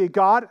ways to be a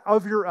God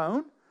of your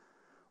own.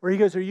 Or he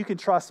goes, or you can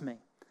trust me.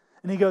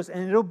 And he goes,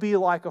 and it'll be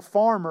like a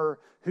farmer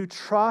who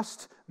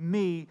trusts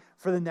me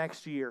for the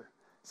next year.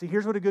 See,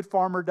 here's what a good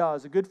farmer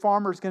does. A good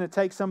farmer is going to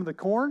take some of the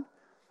corn,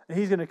 and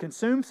he's going to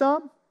consume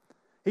some.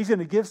 He's going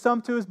to give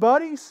some to his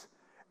buddies.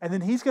 And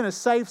then he's going to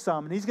save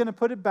some, and he's going to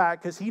put it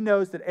back because he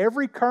knows that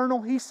every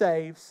kernel he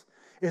saves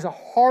is a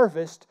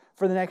harvest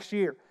for the next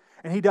year.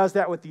 And he does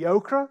that with the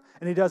okra,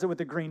 and he does it with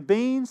the green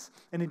beans,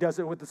 and he does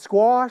it with the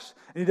squash,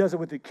 and he does it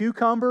with the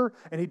cucumber,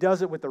 and he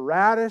does it with the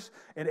radish,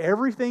 and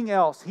everything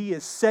else. He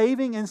is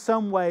saving in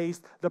some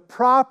ways the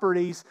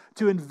properties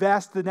to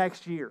invest the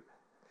next year.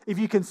 If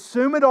you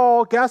consume it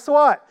all, guess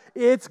what?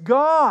 It's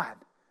gone.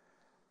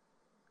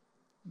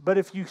 But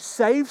if you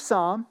save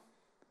some,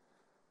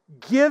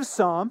 give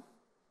some,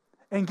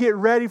 and get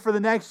ready for the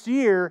next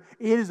year,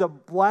 it is a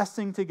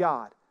blessing to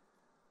God.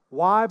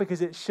 Why? Because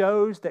it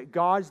shows that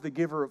God's the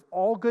giver of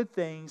all good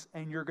things,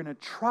 and you're going to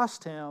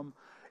trust Him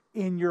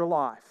in your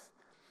life.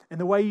 And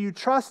the way you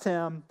trust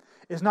Him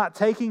is not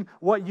taking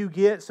what you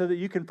get so that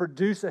you can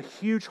produce a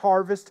huge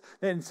harvest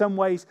that in some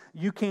ways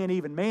you can't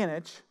even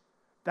manage.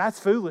 That's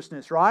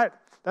foolishness, right?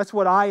 That's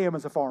what I am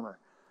as a farmer.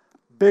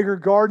 Bigger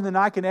garden than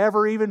I can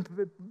ever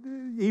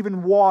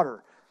even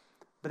water.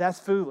 But that's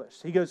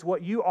foolish. He goes,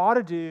 what you ought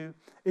to do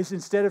is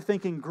instead of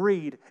thinking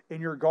greed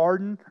in your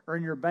garden or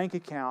in your bank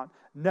account,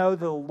 know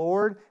the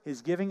Lord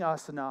is giving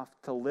us enough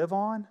to live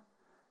on,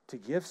 to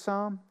give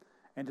some,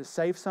 and to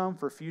save some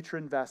for future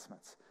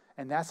investments.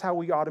 And that's how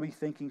we ought to be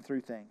thinking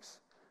through things.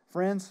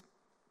 Friends,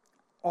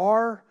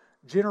 our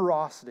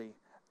generosity,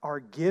 our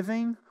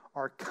giving,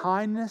 our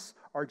kindness,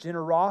 our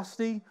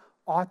generosity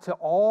ought to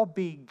all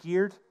be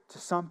geared to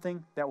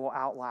something that will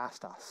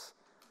outlast us.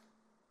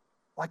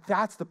 Like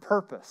that's the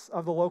purpose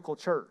of the local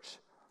church,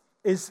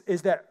 is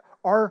that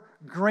our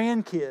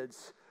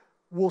grandkids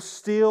will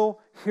still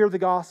hear the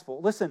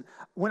gospel. Listen,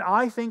 when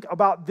I think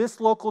about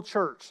this local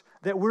church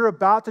that we're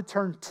about to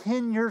turn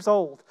 10 years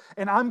old,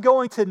 and I'm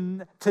going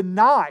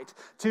tonight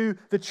to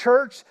the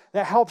church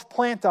that helped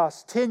plant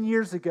us 10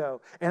 years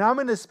ago, and I'm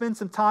going to spend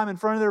some time in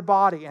front of their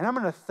body, and I'm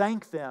going to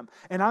thank them,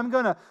 and I'm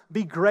going to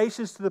be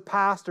gracious to the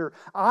pastor.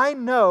 I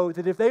know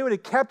that if they would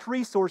have kept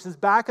resources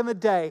back in the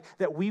day,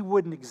 that we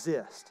wouldn't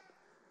exist.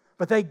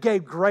 But they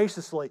gave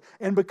graciously.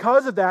 And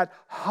because of that,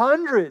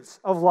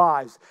 hundreds of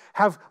lives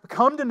have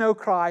come to know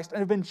Christ and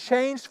have been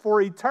changed for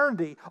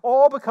eternity,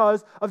 all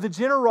because of the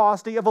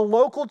generosity of a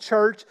local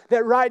church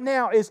that right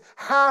now is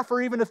half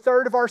or even a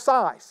third of our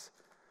size.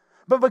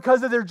 But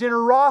because of their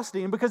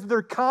generosity and because of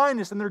their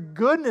kindness and their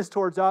goodness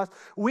towards us,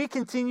 we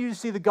continue to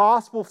see the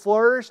gospel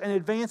flourish and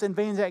advance in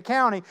Van Zandt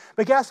County.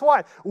 But guess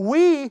what?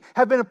 We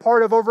have been a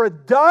part of over a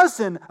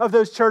dozen of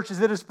those churches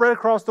that have spread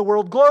across the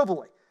world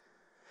globally.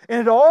 And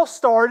it all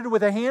started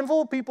with a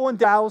handful of people in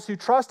Dallas who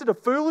trusted a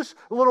foolish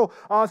little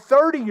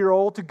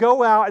 30-year-old to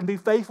go out and be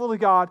faithful to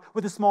God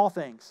with the small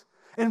things.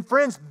 And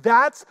friends,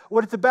 that's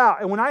what it's about.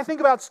 And when I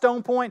think about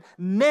Stone Point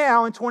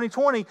now in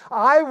 2020,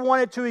 I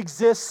want it to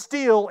exist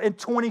still in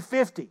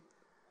 2050.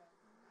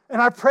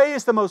 And I pray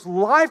it's the most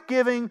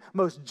life-giving,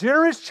 most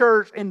generous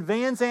church in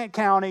Van Zandt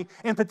County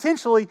and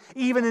potentially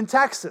even in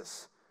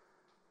Texas.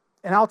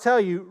 And I'll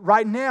tell you,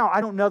 right now,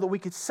 I don't know that we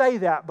could say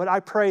that, but I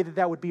pray that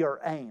that would be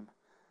our aim.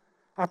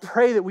 I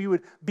pray that we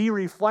would be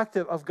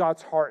reflective of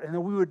God's heart and that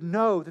we would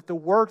know that the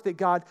work that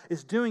God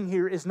is doing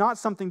here is not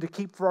something to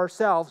keep for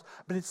ourselves,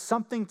 but it's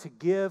something to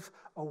give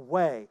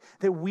away.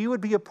 That we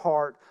would be a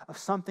part of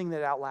something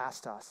that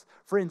outlasts us.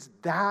 Friends,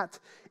 that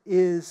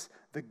is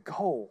the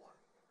goal.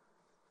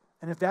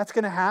 And if that's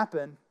going to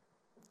happen,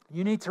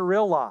 you need to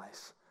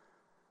realize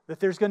that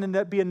there's going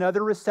to be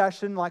another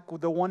recession like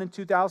the one in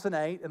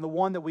 2008 and the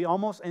one that we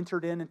almost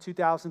entered in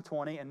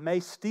 2020 and may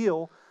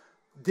still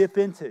dip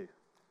into.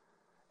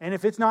 And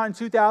if it's not in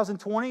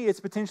 2020, it's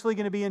potentially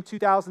going to be in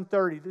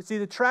 2030. See,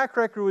 the track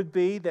record would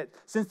be that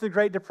since the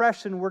Great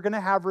Depression, we're going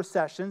to have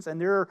recessions, and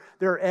there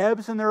are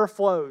ebbs and there are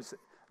flows,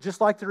 just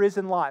like there is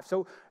in life.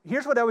 So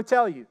here's what I would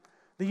tell you,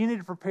 that you need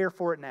to prepare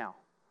for it now.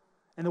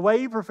 And the way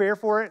you prepare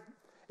for it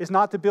is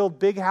not to build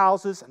big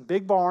houses and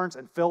big barns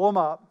and fill them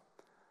up,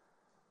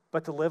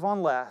 but to live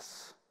on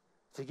less,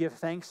 to give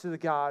thanks to the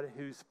God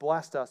who's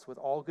blessed us with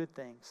all good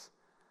things,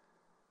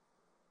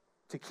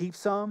 to keep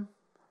some,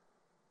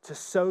 to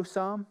sow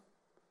some,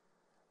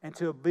 and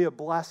to be a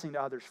blessing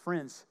to others.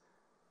 Friends,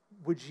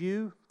 would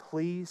you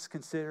please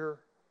consider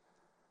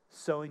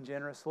sowing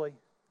generously?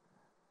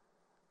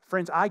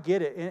 Friends, I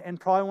get it. And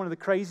probably one of the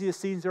craziest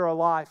seasons of our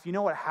life, you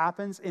know what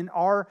happens? In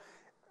our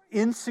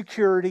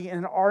insecurity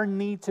and our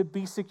need to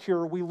be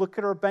secure, we look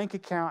at our bank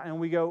account and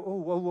we go, oh,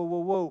 whoa, whoa, whoa,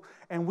 whoa.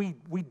 And we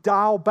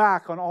dial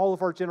back on all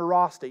of our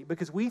generosity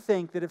because we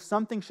think that if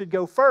something should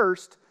go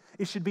first,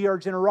 it should be our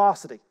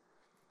generosity.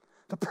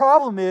 The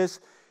problem is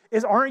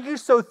aren't you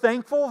so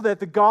thankful that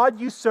the God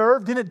you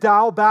serve didn't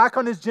dial back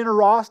on His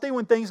generosity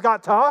when things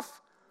got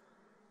tough?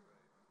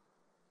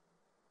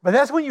 But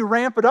that's when you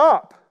ramp it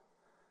up.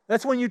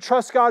 That's when you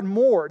trust God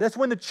more. That's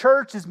when the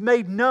church is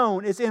made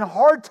known. It's in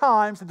hard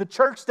times that the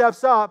church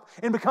steps up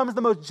and becomes the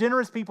most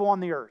generous people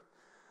on the earth.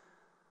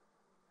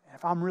 And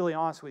if I'm really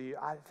honest with you,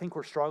 I think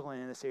we're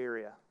struggling in this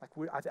area.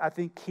 I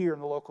think here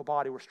in the local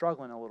body, we're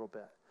struggling a little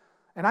bit.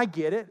 And I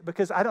get it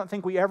because I don't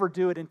think we ever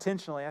do it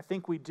intentionally. I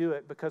think we do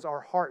it because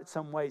our heart in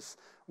some ways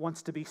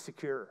wants to be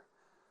secure.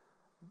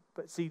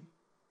 But see,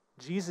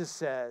 Jesus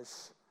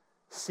says,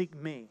 seek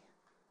me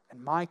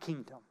and my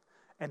kingdom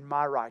and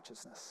my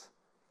righteousness.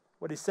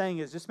 What He's saying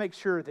is just make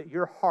sure that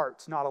your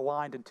heart's not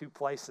aligned in two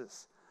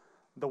places.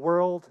 The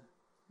world,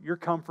 your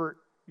comfort,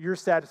 your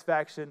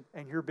satisfaction,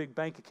 and your big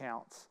bank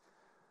accounts.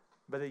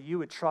 But that you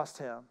would trust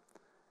Him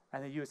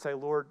and that you would say,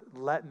 Lord,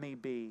 let me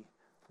be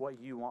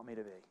what you want me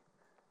to be.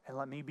 And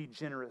let me be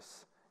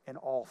generous in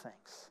all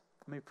things.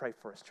 Let me pray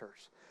for us,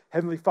 church.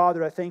 Heavenly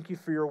Father, I thank you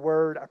for your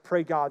word. I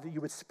pray, God, that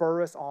you would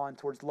spur us on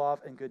towards love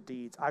and good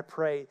deeds. I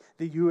pray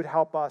that you would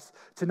help us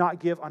to not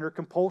give under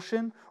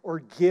compulsion or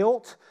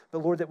guilt,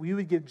 but Lord, that we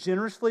would give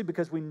generously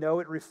because we know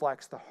it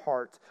reflects the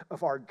heart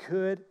of our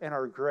good and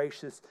our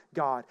gracious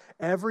God.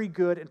 Every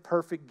good and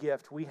perfect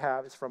gift we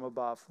have is from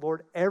above.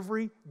 Lord,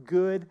 every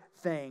good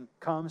thing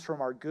comes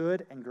from our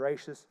good and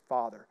gracious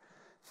Father.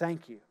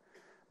 Thank you.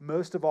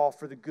 Most of all,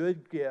 for the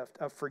good gift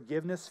of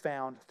forgiveness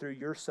found through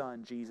your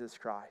Son, Jesus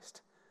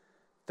Christ.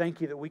 Thank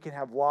you that we can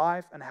have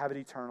life and have it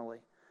eternally.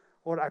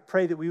 Lord, I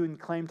pray that we wouldn't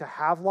claim to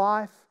have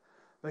life,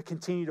 but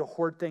continue to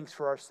hoard things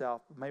for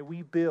ourselves. May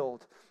we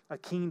build a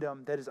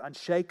kingdom that is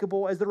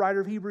unshakable, as the writer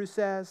of Hebrews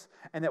says,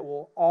 and that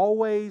will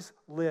always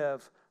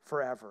live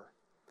forever.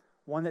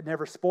 One that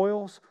never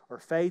spoils or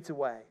fades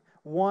away.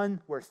 One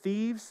where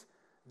thieves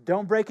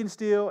don't break and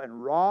steal,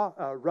 and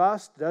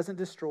rust doesn't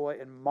destroy,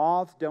 and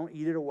moths don't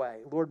eat it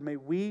away. Lord, may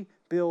we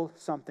build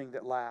something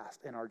that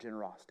lasts in our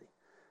generosity.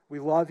 We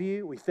love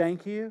you, we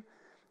thank you,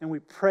 and we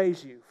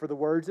praise you for the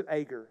words of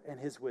Agur and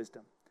his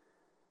wisdom.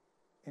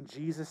 In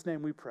Jesus'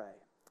 name we pray.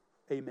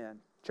 Amen.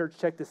 Church,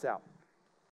 check this out.